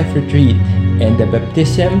True Life retreat, and the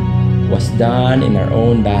baptism was done in our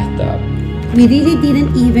own bathtub. We really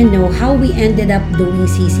didn't even know how we ended up doing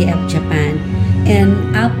CCF Japan,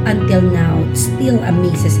 and up until now, it still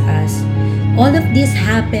amazes us. All of this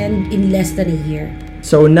happened in less than a year.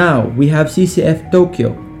 So now, we have CCF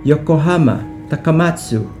Tokyo, Yokohama,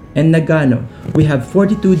 Takamatsu, and Nagano. We have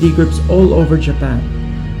 42 D groups all over Japan.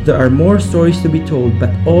 There are more stories to be told,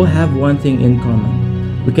 but all have one thing in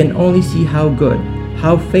common. We can only see how good,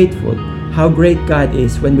 how faithful, how great God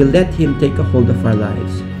is when we let Him take a hold of our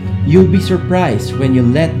lives. You'll be surprised when you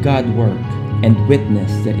let God work and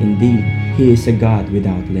witness that indeed He is a God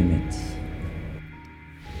without limits.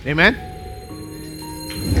 Amen?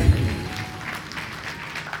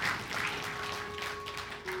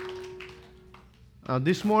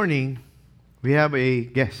 This morning, we have a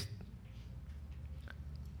guest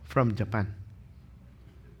from Japan.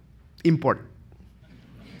 Import.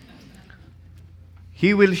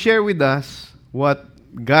 He will share with us what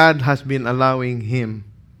God has been allowing him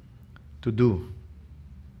to do.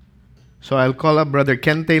 So I'll call up Brother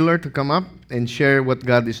Ken Taylor to come up and share what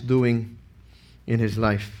God is doing in his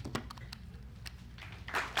life.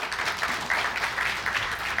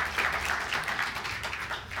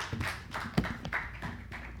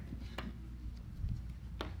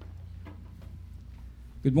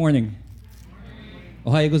 Good morning.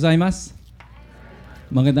 Ohayo gozaimasu.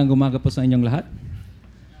 Magandang umaga po sa inyong lahat.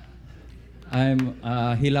 I'm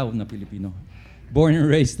Hilaw na Pilipino. Born and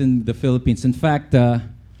raised in the Philippines. In fact,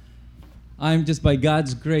 I'm just by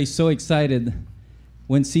God's grace so excited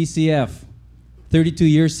when CCF, 32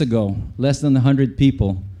 years ago, less than 100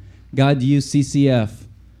 people, God used CCF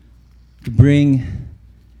to bring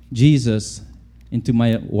Jesus into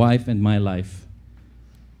my wife and my life.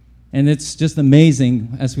 And it's just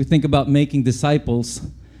amazing as we think about making disciples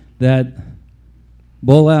that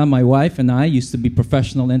Bola, my wife, and I used to be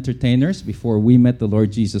professional entertainers before we met the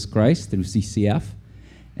Lord Jesus Christ through CCF.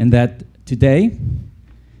 And that today,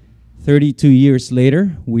 32 years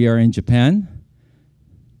later, we are in Japan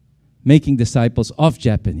making disciples of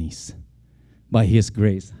Japanese by His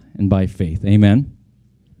grace and by faith. Amen.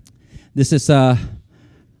 This is us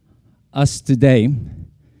today.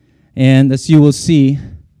 And as you will see,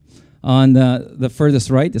 on the furthest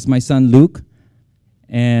right is my son Luke,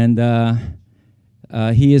 and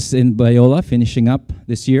he is in Biola, finishing up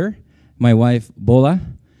this year. My wife Bola,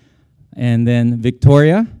 and then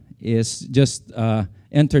Victoria is just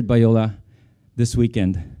entered Biola this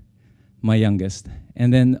weekend, my youngest.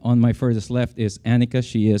 And then on my furthest left is Annika.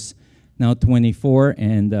 She is now 24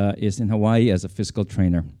 and is in Hawaii as a physical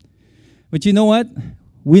trainer. But you know what?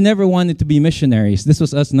 We never wanted to be missionaries. This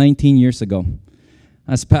was us 19 years ago.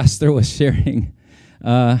 As Pastor was sharing,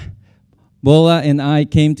 Bola and I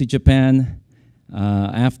came to Japan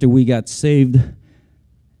after we got saved,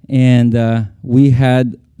 and we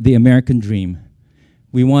had the American dream.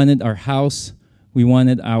 We wanted our house, we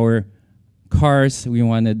wanted our cars, we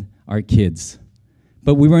wanted our kids.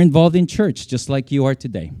 But we were involved in church, just like you are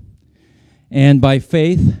today. And by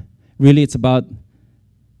faith, really it's about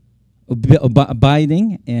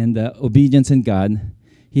abiding and obedience in God.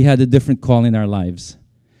 He had a different call in our lives.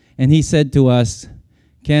 And he said to us,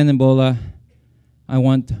 Ken and Bola, I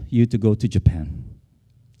want you to go to Japan.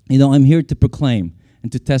 You know, I'm here to proclaim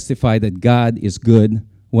and to testify that God is good.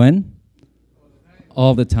 When?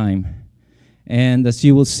 All the time. And as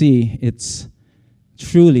you will see, it's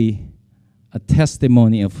truly a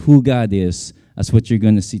testimony of who God is, as what you're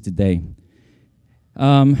going to see today.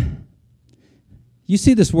 You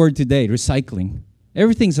see this word today, recycling.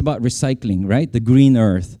 Everything's about recycling, right? The green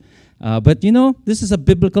earth. But you know, this is a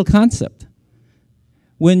biblical concept.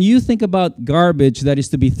 When you think about garbage that is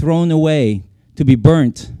to be thrown away, to be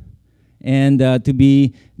burnt, and to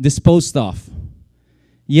be disposed of,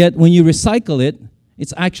 yet when you recycle it,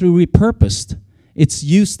 it's actually repurposed. It's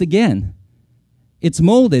used again. It's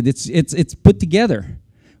molded. It's put together.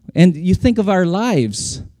 And you think of our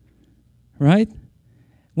lives, right?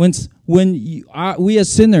 When we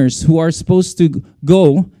as sinners who are supposed to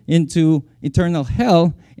go into eternal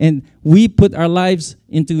hell, and we put our lives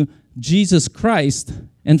into Jesus Christ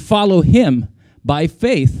and follow Him by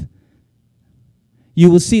faith, you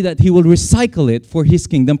will see that He will recycle it for His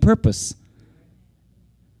kingdom purpose.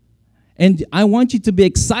 And I want you to be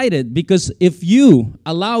excited, because if you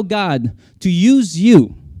allow God to use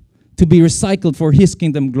you to be recycled for His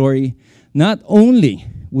kingdom glory, not only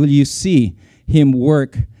will you see Him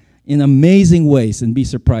work in amazing ways and be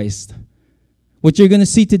surprised. What you're going to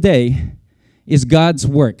see today is God's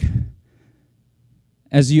work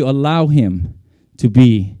as you allow Him to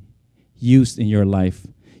be used in your life.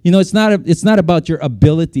 You know, it's not about your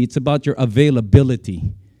ability, it's about your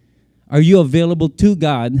availability. Are you available to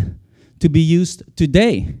God to be used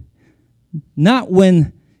today? Not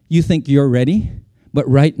when you think you're ready, but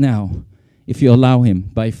right now, if you allow Him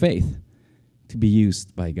by faith to be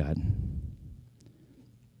used by God.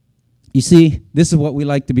 You see, this is what we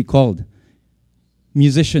like to be called,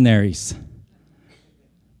 musicianaries.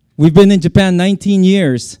 We've been in Japan 19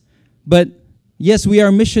 years, but yes, we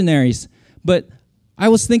are missionaries. But I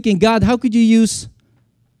was thinking, God, how could you use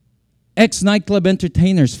ex-nightclub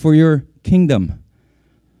entertainers for your kingdom?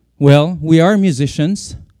 Well, we are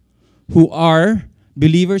musicians who are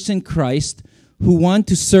believers in Christ who want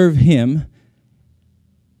to serve Him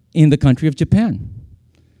in the country of Japan.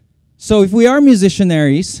 So if we are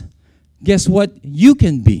musicianaries, guess what you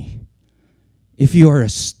can be? If you are a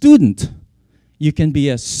student, you can be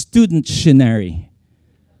a student-tionary.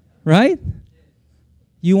 Right?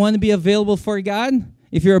 You want to be available for God?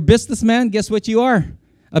 If you're a businessman, guess what you are?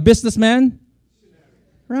 A businessman?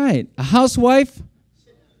 Right. A housewife?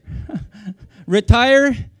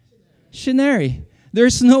 Retire? Shinari.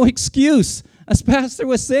 There's no excuse. As Pastor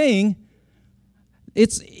was saying,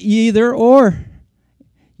 it's either or.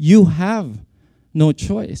 You have no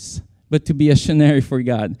choice but to be a shinari for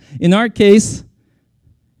God. In our case,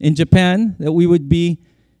 in Japan, that we would be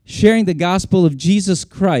sharing the gospel of Jesus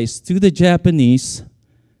Christ to the Japanese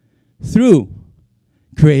through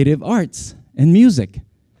creative arts and music.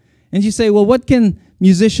 And you say, well, what can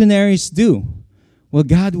musicianaries do? Well,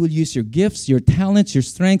 God will use your gifts, your talents, your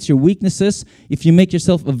strengths, your weaknesses if you make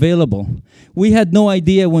yourself available. We had no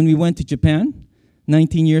idea when we went to Japan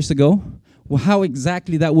 19 years ago how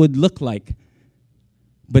exactly that would look like.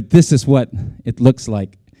 But this is what it looks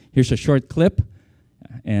like. Here's a short clip,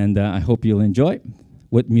 and I hope you'll enjoy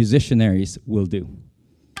what musicianaries will do.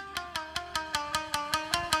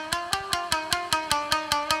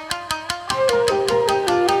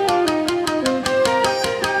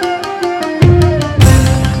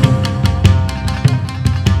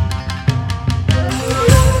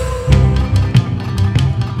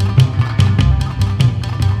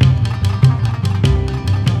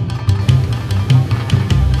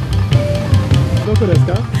 どこです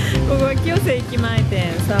か？ここは清瀬駅前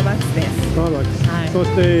店スターバックスです。スターバックス。はいそ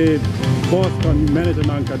してボスかマネージャー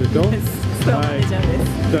なんかでしょ？ストアマネージャーで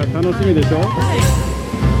す。じゃあ楽しみでしょ？はい。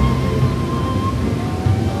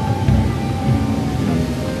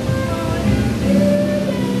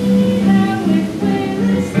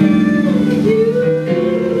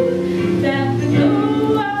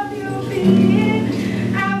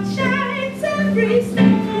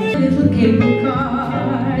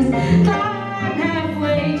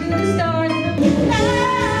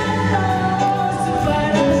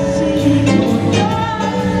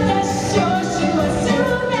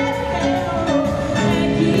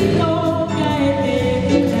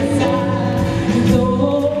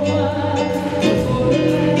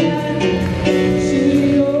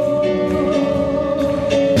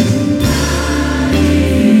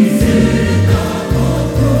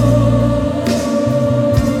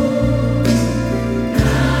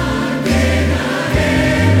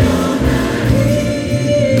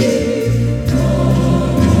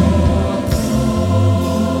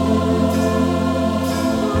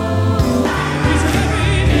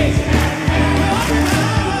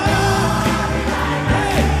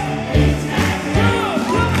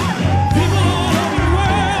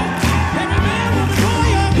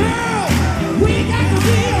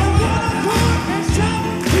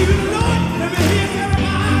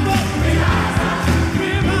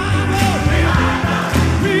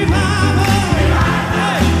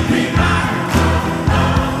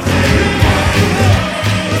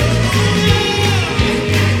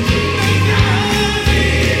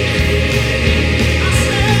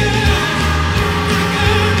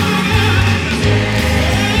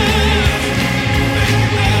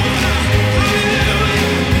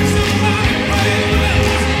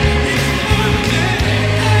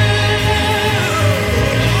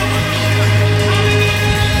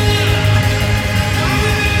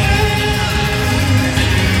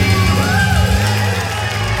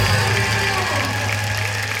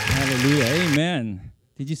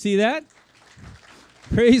Did you see that?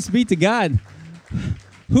 Praise be to God.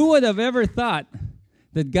 Who would have ever thought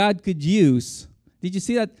that God could use, did you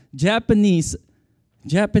see that? Japanese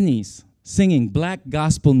singing black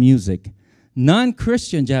gospel music,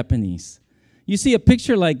 non-Christian Japanese. You see a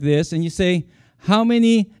picture like this and you say, How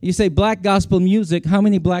many, you say black gospel music, how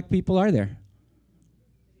many black people are there?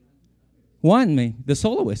 One, the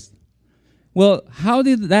soloist. Well, how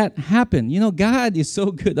did that happen? You know, God is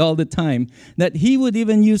so good all the time that he would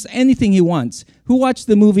even use anything he wants. Who watched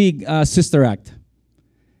the movie Sister Act?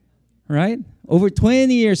 Right? Over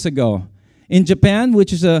 20 years ago. In Japan,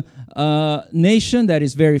 which is a nation that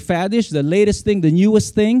is very faddish, the latest thing, the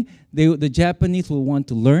newest thing, the Japanese will want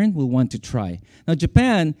to learn, will want to try. Now,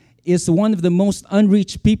 Japan is one of the most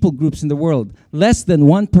unreached people groups in the world. Less than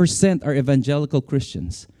 1% are evangelical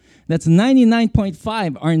Christians. That's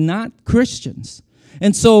 99.5 are not Christians.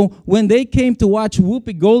 And so when they came to watch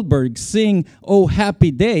Whoopi Goldberg sing "Oh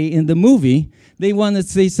Happy Day" in the movie, they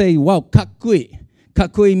say, wow, kakkui.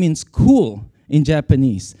 Kakkui means cool in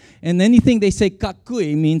Japanese. And anything they say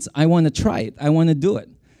kakkui means I want to try it, I want to do it.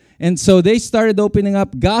 And so they started opening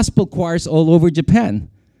up gospel choirs all over Japan.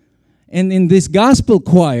 And in these gospel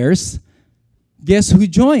choirs, guess who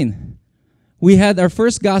joined? We had our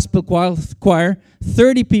first gospel choir,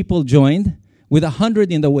 30 people joined, with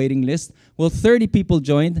 100 in the waiting list. Well, 30 people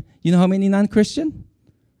joined. You know how many non-Christian?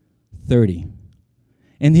 30.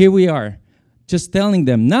 And here we are, just telling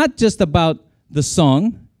them, not just about the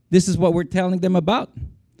song. This is what we're telling them about.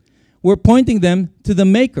 We're pointing them to the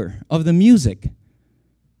maker of the music.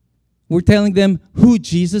 We're telling them who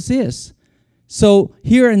Jesus is. So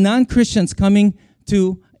here are non-Christians coming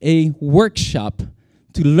to a workshop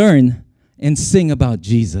to learn and sing about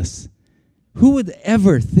Jesus. Who would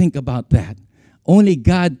ever think about that? Only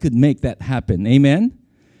God could make that happen. Amen?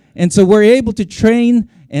 And so we're able to train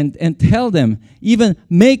and tell them, even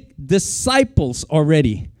make disciples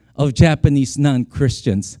already of Japanese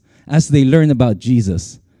non-Christians as they learn about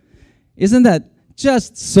Jesus. Isn't that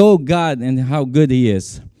just so God and how good he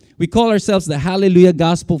is? We call ourselves the Hallelujah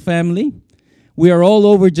Gospel Family. We are all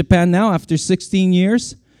over Japan now after 16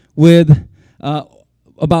 years with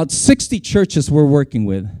about 60 churches we're working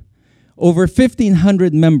with, over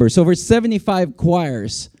 1,500 members, over 75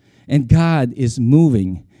 choirs, and God is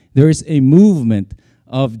moving. There is a movement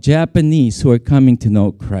of Japanese who are coming to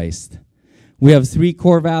know Christ. We have 3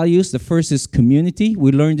 core values. The first is community.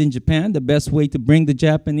 We learned in Japan the best way to bring the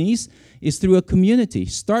Japanese is through a community.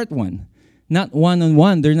 Start one. Not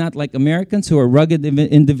one-on-one. They're not like Americans who are rugged,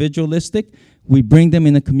 individualistic. We bring them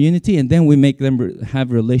in a community, and then we make them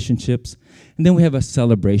have relationships. And then we have a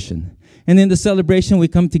celebration. And in the celebration, we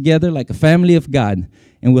come together like a family of God,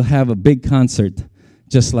 and we'll have a big concert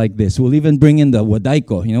just like this. We'll even bring in the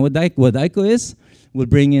wadaiko. You know what wadaiko is? We'll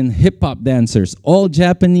bring in hip-hop dancers, all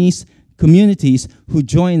Japanese communities who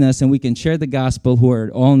join us, and we can share the gospel who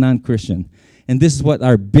are all non-Christian. And this is what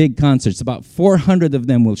our big concerts, about 400 of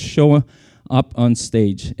them will show up on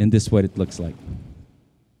stage, and this is what it looks like.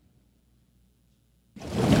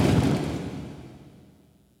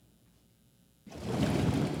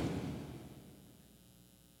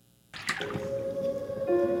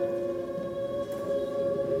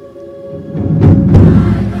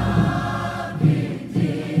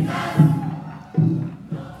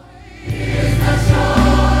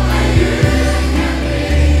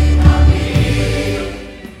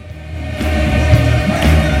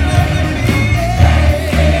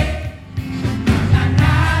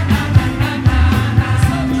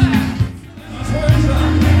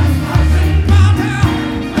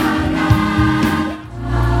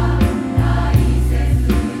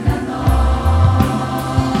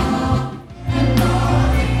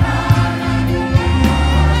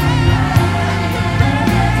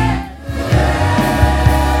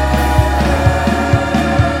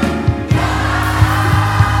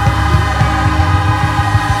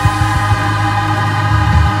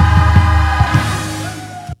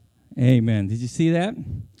 Amen. Did you see that?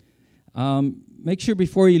 Make sure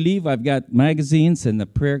before you leave, I've got magazines and a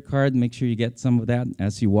prayer card. Make sure you get some of that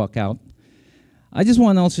as you walk out. I just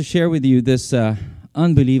want to also share with you this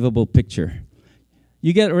unbelievable picture.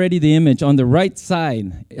 You get already the image. On the right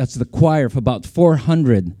side, that's the choir of about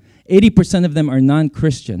 400. 80% of them are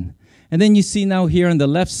non-Christian. And then you see now here on the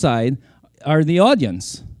left side are the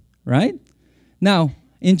audience, right? Now,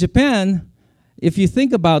 in Japan, if you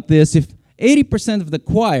think about this, if 80% of the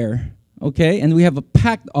choir, okay, and we have a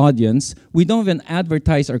packed audience, we don't even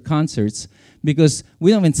advertise our concerts because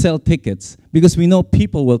we don't even sell tickets because we know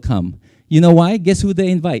people will come. You know why? Guess who they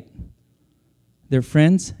invite? Their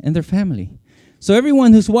friends and their family. So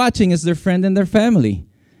everyone who's watching is their friend and their family.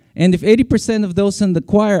 And if 80% of those in the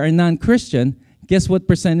choir are non-Christian, guess what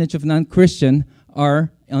percentage of non-Christian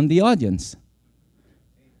are on the audience?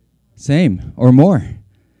 Same or more.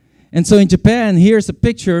 And so in Japan, here's a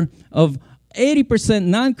picture of 80%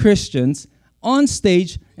 non-Christians on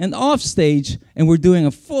stage and off stage, and we're doing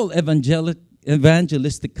a full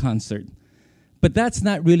evangelistic concert. But that's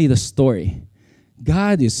not really the story.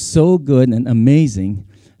 God is so good and amazing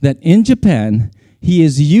that in Japan, He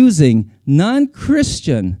is using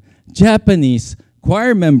non-Christian Japanese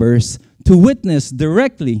choir members to witness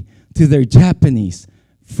directly to their Japanese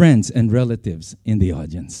friends and relatives in the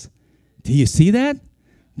audience. Do you see that?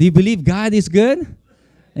 Do you believe God is good?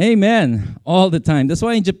 Amen. All the time. That's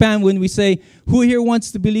why in Japan, when we say, who here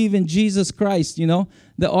wants to believe in Jesus Christ,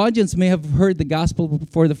 the audience may have heard the gospel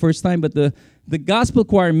for the first time, but the gospel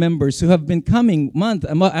choir members who have been coming month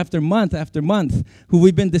after month after month, who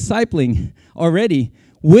we've been discipling already,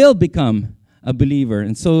 will become a believer.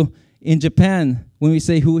 And so in Japan, when we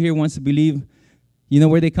say, who here wants to believe, you know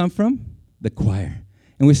where they come from? The choir.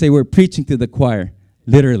 And we say we're preaching to the choir,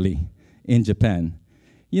 literally, in Japan.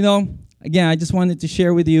 Again, I just wanted to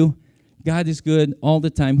share with you, God is good all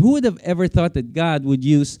the time. Who would have ever thought that God would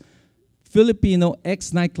use Filipino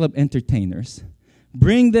ex-nightclub entertainers,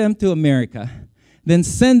 bring them to America, then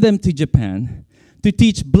send them to Japan to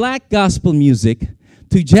teach black gospel music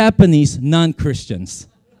to Japanese non-Christians?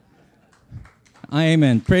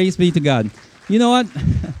 Amen. Praise be to God. You know what?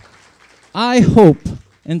 I hope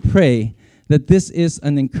and pray that this is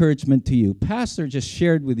an encouragement to you. Pastor just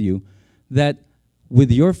shared with you that with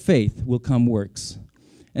your faith will come works.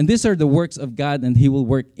 And these are the works of God, and He will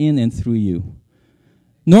work in and through you.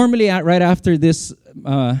 Normally, right after this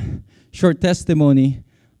short testimony,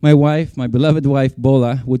 my wife, my beloved wife,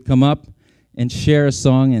 Bola, would come up and share a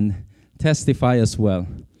song and testify as well.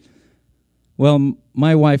 Well,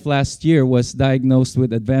 my wife last year was diagnosed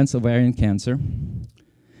with advanced ovarian cancer.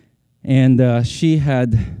 And she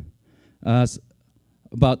had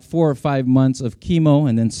about 4 or 5 months of chemo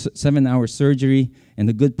and then 7-hour surgery and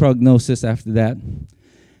a good prognosis after that.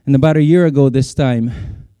 And about a year ago this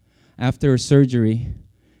time, after her surgery,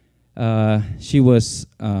 she was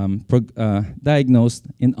diagnosed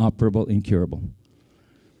inoperable, incurable.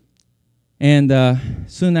 And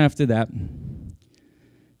soon after that,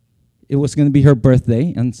 it was going to be her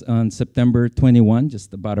birthday on September 21,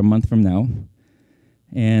 just about a month from now.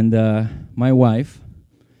 And my wife,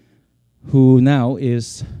 who now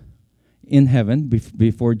is in heaven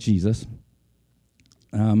before Jesus,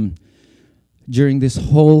 during this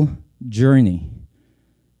whole journey,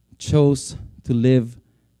 chose to live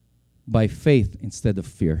by faith instead of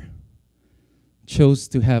fear, chose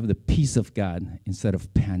to have the peace of God instead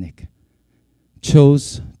of panic,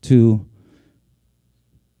 chose to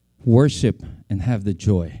worship and have the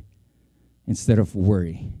joy instead of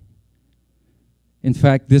worry. In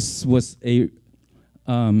fact, this was a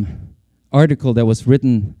article that was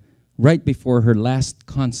written right before her last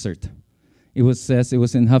concert. It was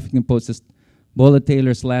in Huffington Post, says, Bola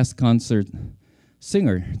Taylor's last concert,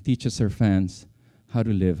 singer teaches her fans how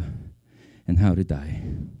to live and how to die.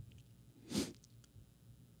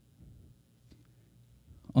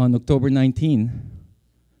 On October 19,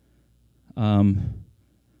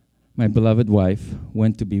 my beloved wife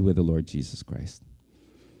went to be with the Lord Jesus Christ.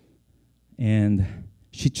 And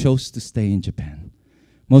she chose to stay in Japan.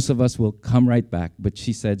 Most of us will come right back, but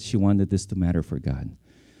she said she wanted this to matter for God.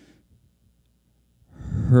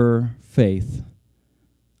 Her faith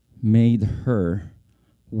made her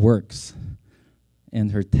works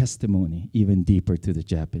and her testimony even deeper to the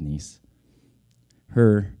Japanese.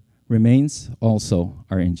 Her remains also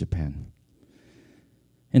are in Japan.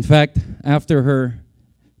 In fact, after her,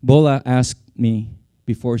 Bola asked me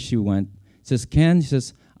before she went, says, Ken, she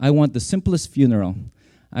says, I want the simplest funeral.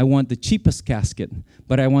 I want the cheapest casket,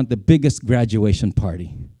 but I want the biggest graduation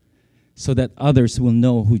party so that others will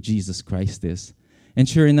know who Jesus Christ is. And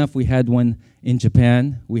sure enough, we had one in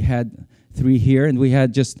Japan, we had 3 here, and we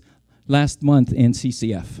had just last month in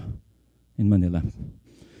CCF in Manila.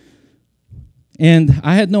 And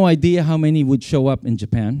I had no idea how many would show up in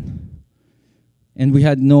Japan. And we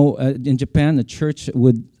had in Japan, a church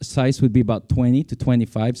size would be about 20 to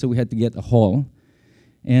 25, so we had to get a hall.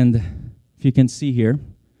 And if you can see here,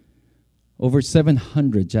 over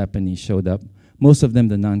 700 Japanese showed up, most of them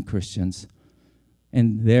the non-Christians.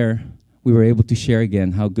 And there, we were able to share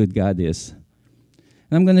again how good God is.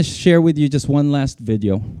 And I'm going to share with you just one last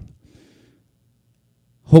video.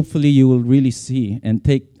 Hopefully you will really see and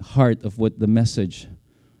take heart of what the message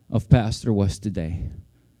of Pastor was today.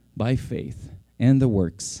 By faith and the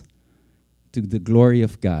works, to the glory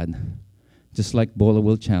of God, just like Bola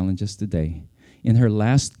will challenge us today. In her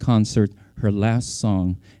last concert, her last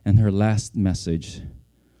song, and her last message,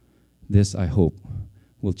 this, I hope,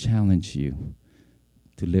 will challenge you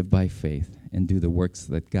to live by faith and do the works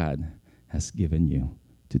that God has given you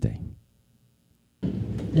today.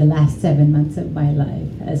 The last 7 months of my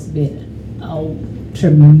life has been a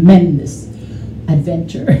tremendous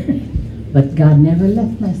adventure. But God never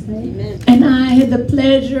left my side. And I had the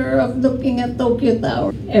pleasure of looking at Tokyo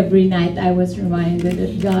Tower. Every night I was reminded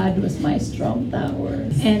that God was my strong tower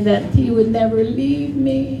and that He would never leave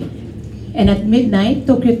me. And at midnight,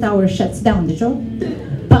 Tokyo Tower shuts down,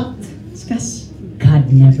 but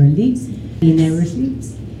God never leaves me. He never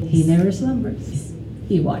sleeps. He never slumbers.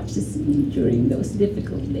 He watches me during those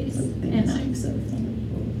difficult days. And I'm so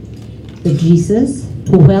thankful. The Jesus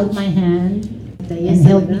who held my hand and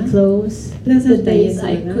held me close the days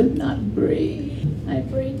I could not breathe. I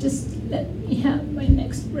pray, just let me have my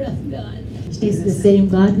next breath, God. It's the same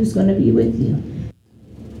God who's going to be with you.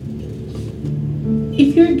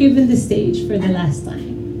 If you're given the stage for the last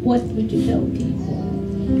time, what would you tell people?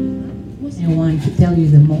 I want to tell you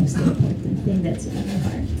the most important thing that's in my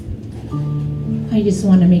heart. I just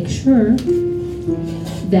want to make sure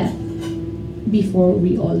that before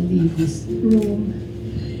we all leave this room,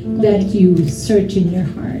 that you search in your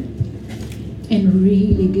heart and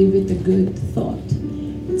really give it a good thought.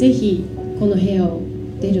 ぜひこの部屋を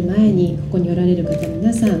出る前にここにおられる方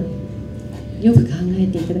皆さんよく考え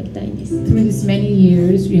ていただきたいんです。 Through this many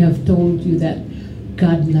years, we have told you that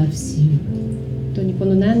God loves you. 本当にこ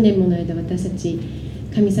の何年もの間私たち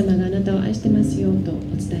神様があなたを愛してますよと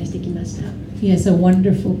お伝えしてきました。 He has a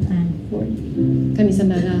wonderful plan for you. 神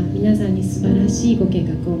様が皆さんに素晴らしいご計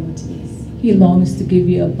画をお持ちです。 He longs to give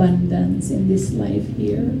you abundance in this life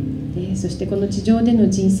here. そしてこの地上での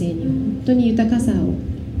人生に本当に豊か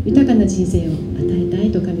な人生を与えた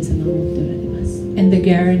いと神様は思っておられます。 And the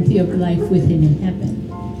guarantee of life with Him in heaven.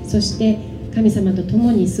 そして神様と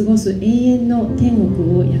共に過ごす永遠の天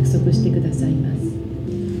国を約束してくださいます。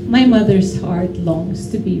 My mother's heart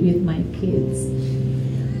longs to be with my kids.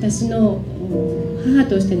 私の母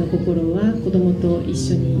としての心は子供と一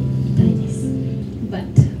緒にいたいです。 But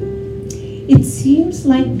it seems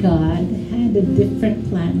like God had a different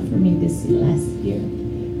plan for me this last year.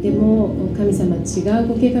 でも神様は違う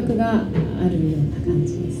ご計画があるような感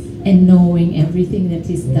じです。 And knowing everything that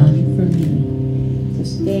He's done for me. そ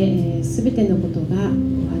して、全てのことが終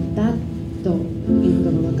わったという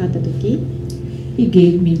ことが分かったとき、 He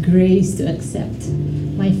gave me grace to accept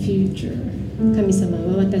my future. 神様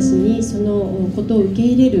は私にそのことを受け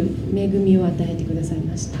入れる恵みを与えてください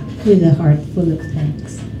ました。 With a heart full of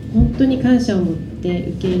thanks. 本当に感謝を持って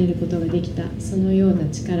受け入れることができた、そのような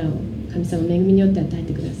力を神様の恵みによって与え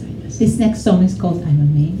てくださいました。 This next song is called I'm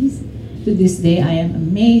Amazed. To this day I am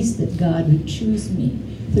amazed that God would choose me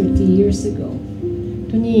 30 years ago.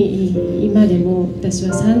 本当に今でも私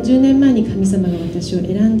は30年前に神様が私を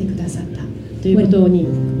選んでくださったということに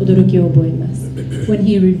驚きを覚えます。 When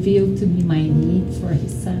He revealed to me my need for His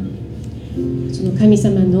Son. その神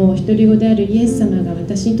様の一人子であるイエス様が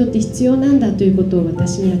私にとって必要なんだということを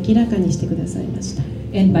私に明らかにしてくださいました。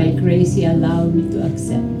 And by grace He allowed me to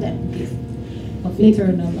accept that gift of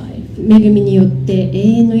eternal life. 恵みによって永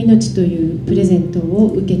遠の命というプレゼント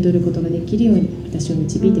を受け取ることができるように私を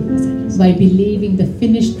導いてくださいました。 By believing the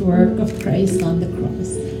finished work of Christ on the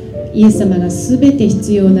cross. イエス様がすべて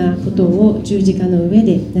必要なことを十字架の上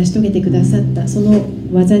で成し遂げてくださったその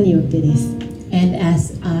技によってです。 And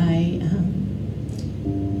as I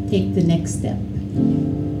take the next step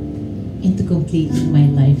into completing my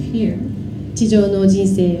life here, 地上の人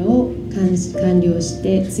生を完了し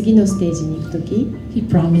て次のステージに行くとき、 He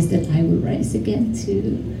promised that I will rise again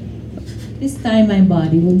too. This time my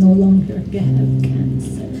body will no longer have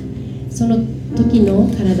cancer. その時の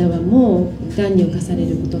体はもうがんに侵され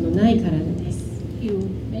ることのない体です。 You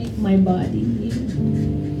make my body new.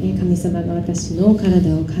 神様が私の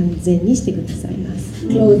体を完全にしてくださいます。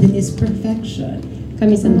 Clothed in His perfection.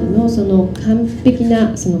 神様のその完璧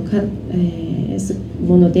なその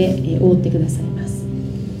もので覆ってくださいます。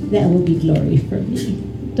 That will be glory for me.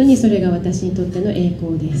 本当にそれが私にとっての栄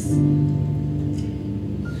光です。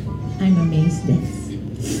 I'm amazed this.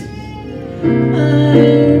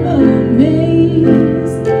 I'm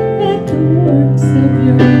amazed at the works of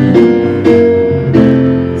your hand.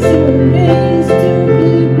 So amazed to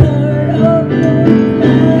be part of your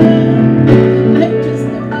plan. I'm just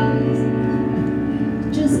amazed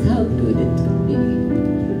just how good it could be.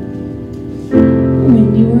 When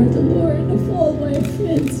you are the Lord of all my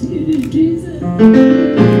friends, you Jesus.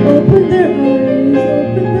 Open their eyes,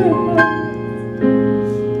 open their hearts.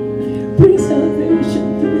 Bring salvation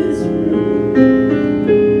to this room.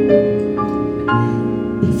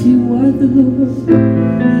 If you are the Lord,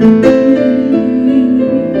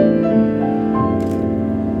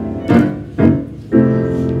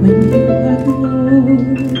 when you are the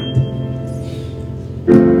Lord,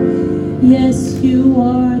 yes, you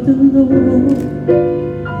are the Lord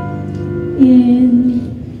in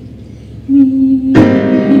me.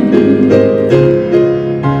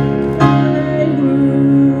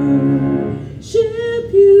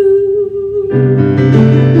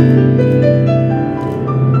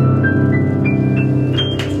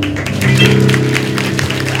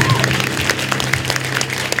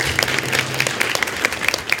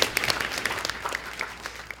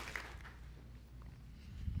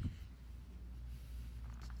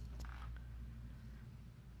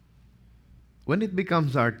 when it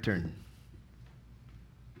becomes our turn,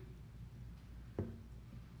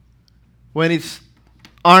 when it's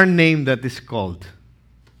our name that is called,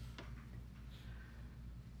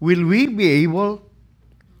 will we be able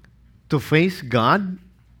to face God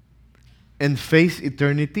and face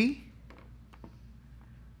eternity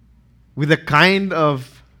with a kind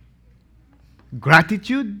of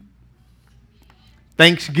gratitude,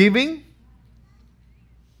 thanksgiving,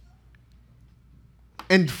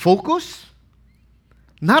 and focus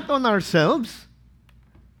not on ourselves,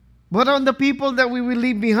 but on the people that we will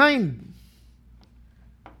leave behind?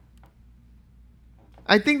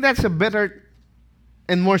 I think that's a better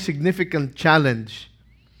and more significant challenge,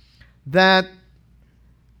 that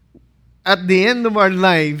at the end of our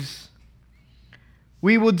lives,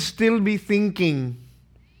 we would still be thinking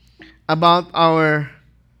about our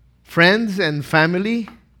friends and family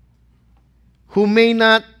who may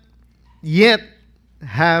not yet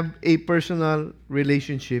have a personal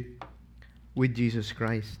relationship with Jesus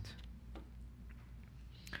Christ.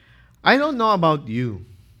 I don't know about you,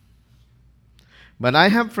 but I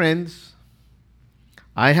have friends,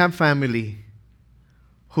 I have family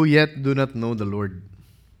who yet do not know the Lord.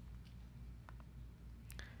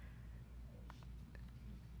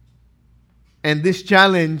 And this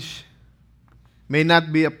challenge may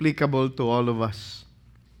not be applicable to all of us.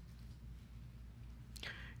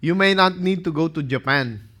 You may not need to go to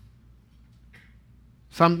Japan.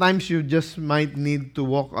 Sometimes you just might need to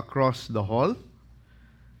walk across the hall,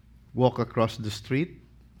 walk across the street,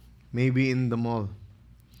 maybe in the mall.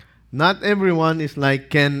 Not everyone is like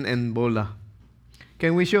Ken and Bola.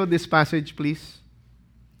 Can we show this passage, please?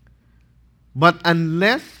 But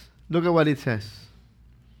unless, look at what it says.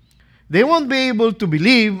 They won't be able to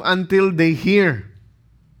believe until they hear.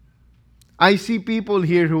 I see people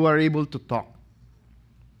here who are able to talk.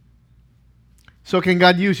 So can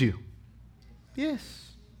God use you?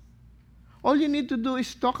 Yes. All you need to do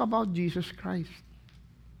is talk about Jesus Christ.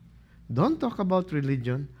 Don't talk about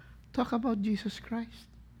religion. Talk about Jesus Christ.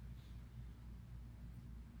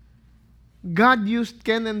 God used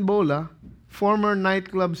Ken and Bola, former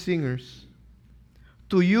nightclub singers,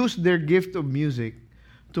 to use their gift of music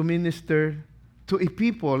to minister to a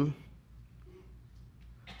people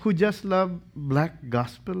who just love black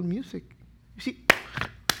gospel music.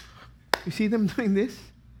 You see them doing this?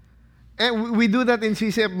 And we do that in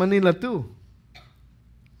CCF Manila too.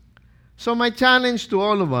 So my challenge to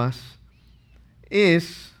all of us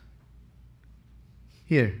is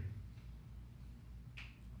here.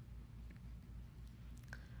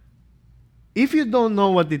 If you don't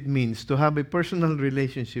know what it means to have a personal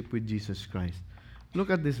relationship with Jesus Christ,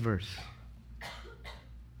 look at this verse.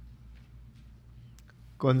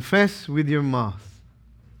 Confess with your mouth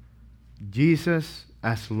Jesus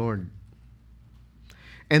as Lord,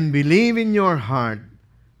 and believe in your heart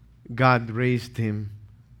God raised him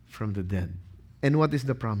from the dead. And what is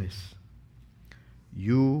the promise?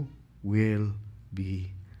 You will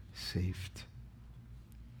be saved.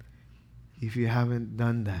 If you haven't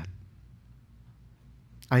done that,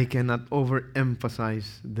 I cannot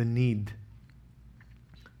overemphasize the need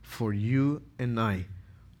for you and I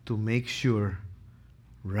to make sure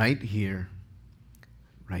right here,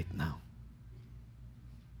 right now.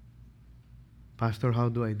 Pastor, how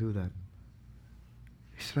do I do that?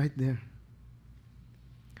 It's right there.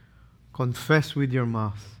 Confess with your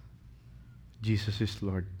mouth Jesus is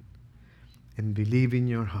Lord, and believe in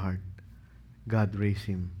your heart God raised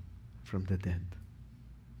him from the dead.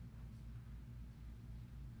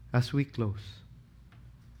 As we close,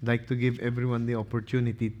 I'd like to give everyone the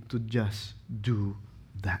opportunity to just do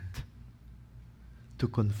that. To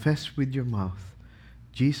confess with your mouth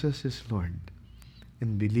Jesus is Lord,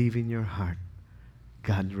 and believe in your heart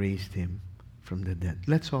God raised him from the dead.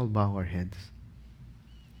 Let's all bow our heads.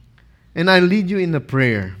 And I'll lead you in a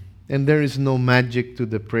prayer. And there is no magic to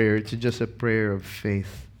the prayer. It's just a prayer of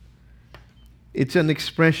faith. It's an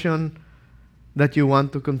expression that you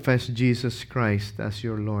want to confess Jesus Christ as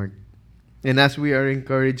your Lord. And as we are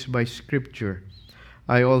encouraged by Scripture,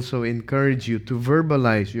 I also encourage you to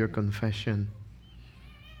verbalize your confession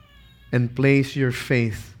and place your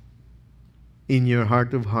faith in your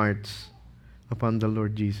heart of hearts upon the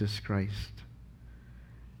Lord Jesus Christ.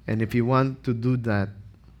 And if you want to do that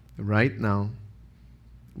right now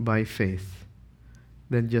by faith,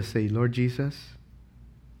 then just say, Lord Jesus,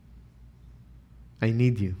 I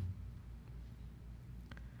need you.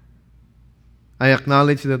 I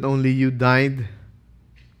acknowledge that only you died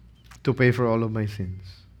to pay for all of my sins.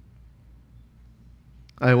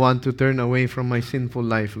 I want to turn away from my sinful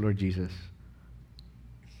life, Lord Jesus.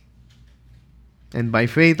 And by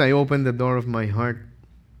faith, I open the door of my heart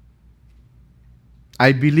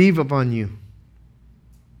I believe upon you.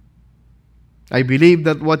 I believe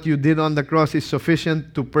that what you did on the cross is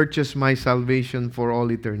sufficient to purchase my salvation for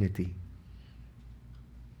all eternity.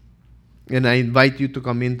 And I invite you to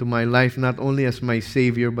come into my life not only as my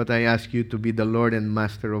Savior, but I ask you to be the Lord and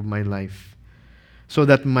Master of my life, so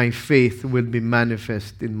that my faith will be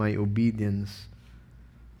manifest in my obedience.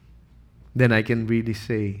 Then I can really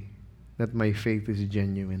say that my faith is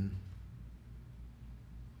genuine.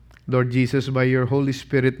 Lord Jesus, by your Holy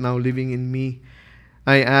Spirit now living in me,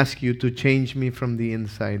 I ask you to change me from the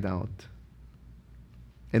inside out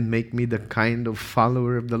and make me the kind of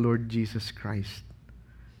follower of the Lord Jesus Christ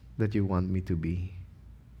that you want me to be.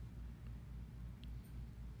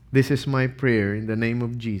 This is my prayer in the name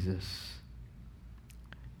of Jesus.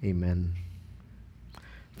 Amen.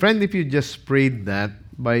 Friend, if you just prayed that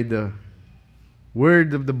by the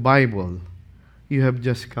word of the Bible, you have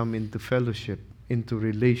just come into fellowship, into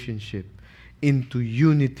relationship, into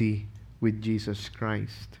unity with Jesus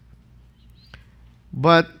Christ.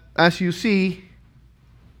 But as you see,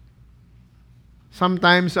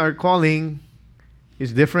 sometimes our calling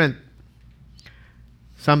is different.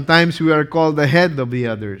 Sometimes we are called ahead of the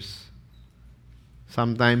others.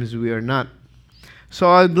 Sometimes we are not.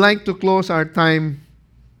 So I'd like to close our time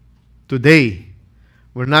today.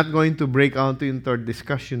 We're not going to break out into our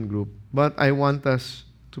discussion group, but I want us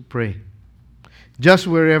to pray. Just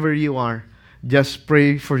wherever you are, just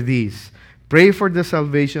pray for these. Pray for the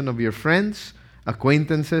salvation of your friends,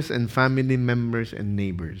 acquaintances, and family members and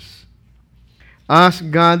neighbors. Ask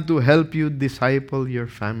God to help you disciple your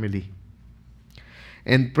family.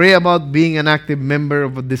 And pray about being an active member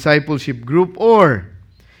of a discipleship group or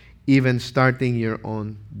even starting your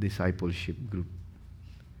own discipleship group.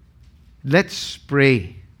 Let's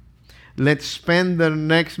pray. Let's spend the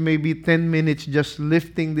next maybe 10 minutes just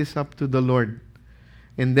lifting this up to the Lord.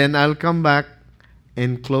 And then I'll come back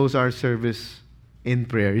and close our service in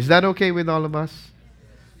prayer. Is that okay with all of us?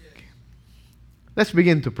 Okay. Let's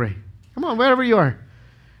begin to pray. Come on, wherever you are.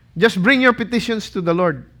 Just bring your petitions to the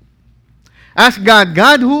Lord. Ask God,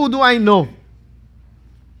 God, who do I know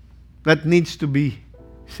that needs to be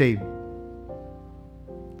saved?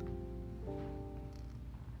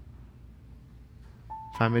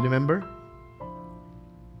 Family member?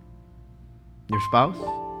 Your spouse?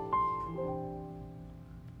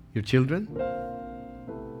 Your children?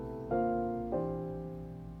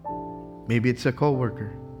 Maybe it's a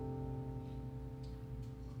co-worker.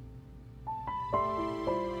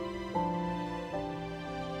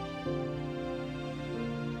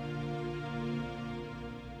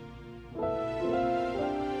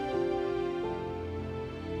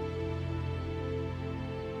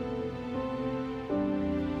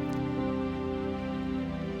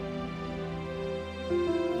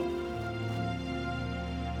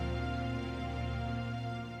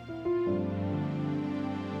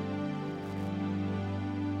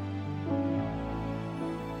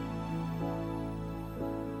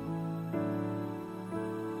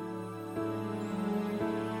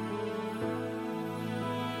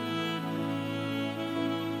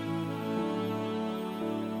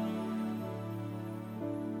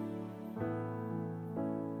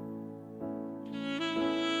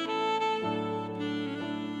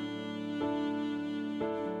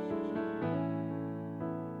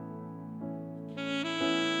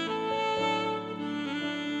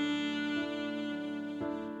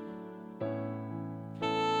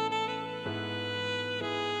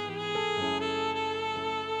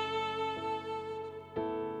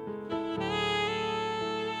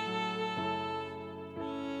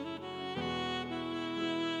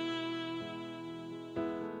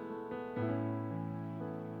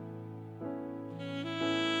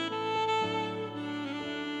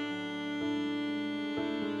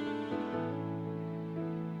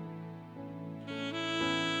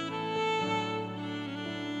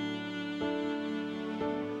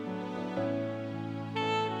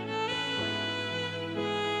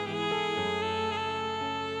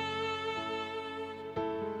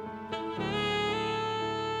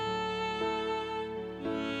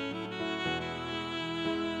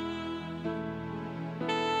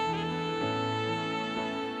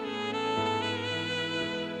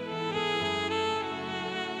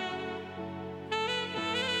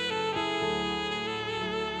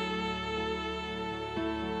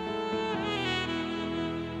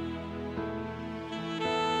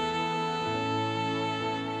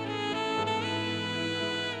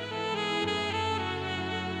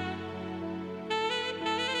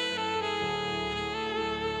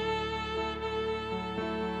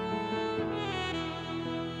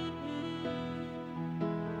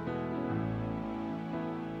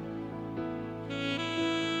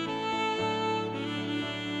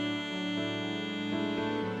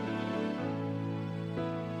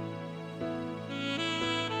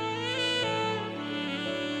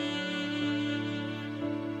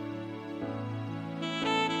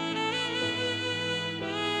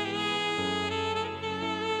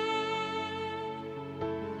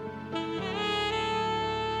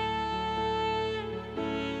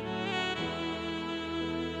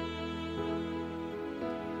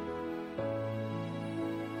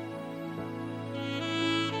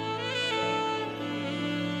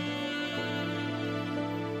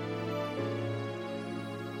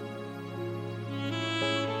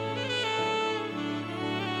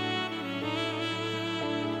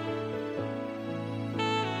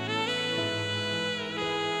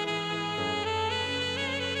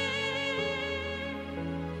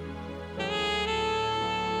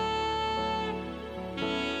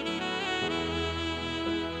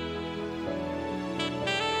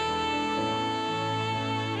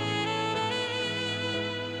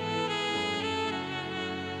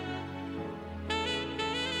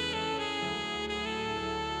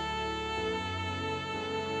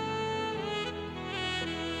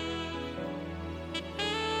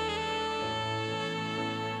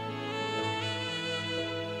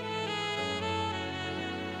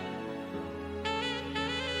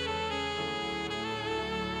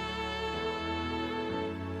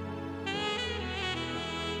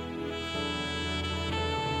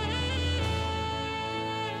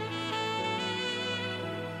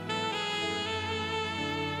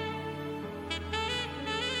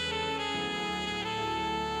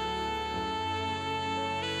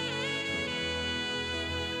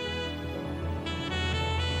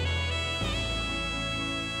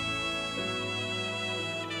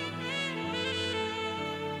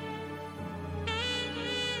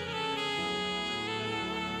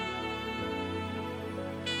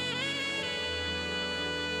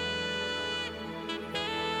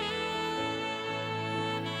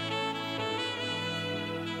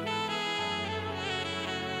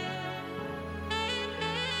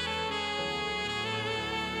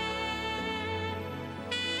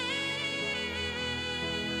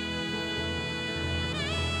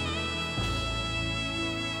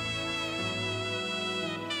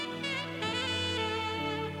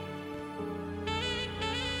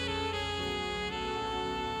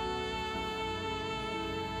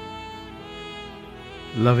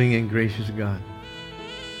 Loving and gracious God,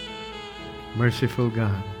 merciful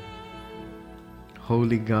God,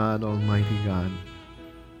 holy God, almighty God,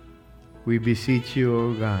 we beseech you,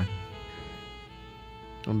 O God,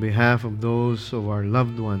 on behalf of those of our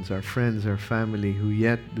loved ones, our friends, our family who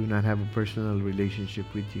yet do not have a personal relationship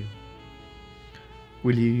with you.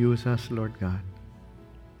 Will you use us, Lord God?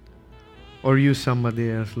 Or use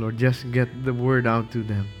somebody else, Lord. Just get the word out to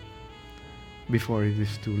them before it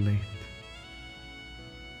is too late.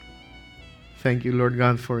 Thank you, Lord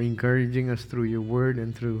God, for encouraging us through your word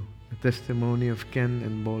and through the testimony of Ken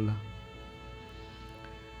and Bola.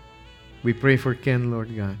 We pray for Ken,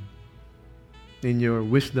 Lord God. In your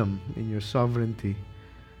wisdom, in your sovereignty,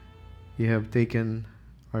 you have taken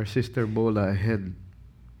our sister Bola ahead.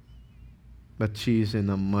 But she is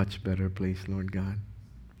in a much better place, Lord God.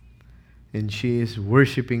 And she is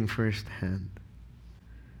worshiping firsthand.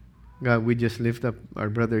 God, we just lift up our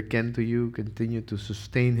brother Ken to you. Continue to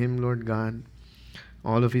sustain him, Lord God.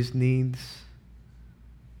 All of his needs,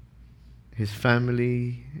 his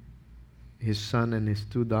family, his son and his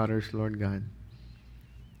 2 daughters, Lord God.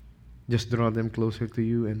 Just draw them closer to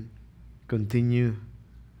you and continue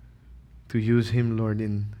to use him, Lord,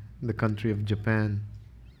 in the country of Japan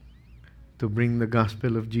to bring the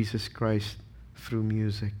gospel of Jesus Christ through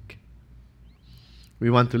music. We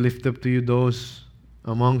want to lift up to you those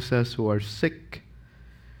amongst us who are sick,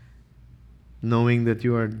 knowing that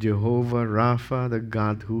you are Jehovah Rapha, the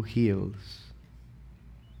God who heals.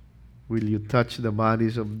 Will you touch the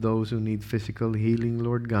bodies of those who need physical healing,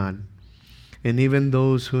 Lord God, and even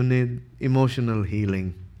those who need emotional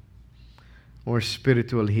healing or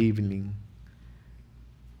spiritual healing?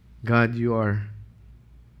 God, you are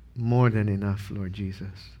more than enough, Lord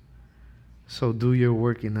Jesus. So do your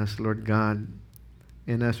work in us, Lord God.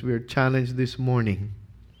 And as we are challenged this morning,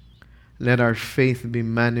 let our faith be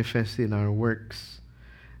manifest in our works.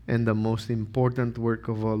 And the most important work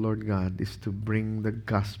of all, Lord God, is to bring the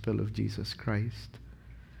gospel of Jesus Christ.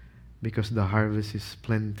 Because the harvest is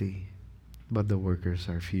plenty, but the workers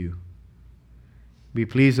are few. Be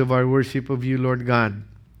pleased of our worship of you, Lord God.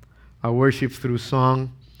 Our worship through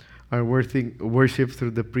song, our worship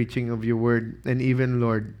through the preaching of your word, and even,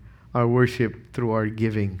 Lord, our worship through our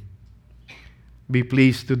giving. Be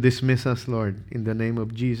pleased to dismiss us, Lord. In the name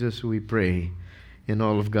of Jesus we pray. And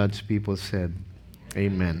all of God's people said,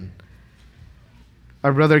 Amen.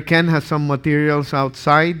 Our brother Ken has some materials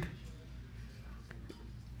outside.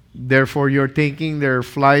 Therefore, you're taking their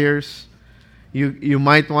flyers. You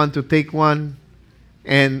might want to take one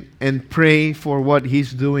and pray for what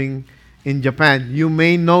he's doing in Japan. You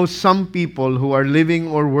may know some people who are living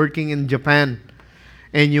or working in Japan,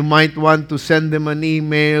 and you might want to send them an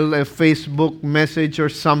email, a Facebook message or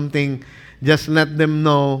something. Just let them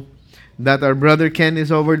know that our brother Ken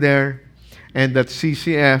is over there and that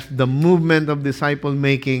CCF, the movement of disciple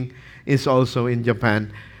making, is also in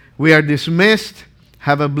Japan. We are dismissed.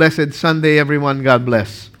 Have a blessed Sunday, everyone. God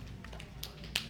bless.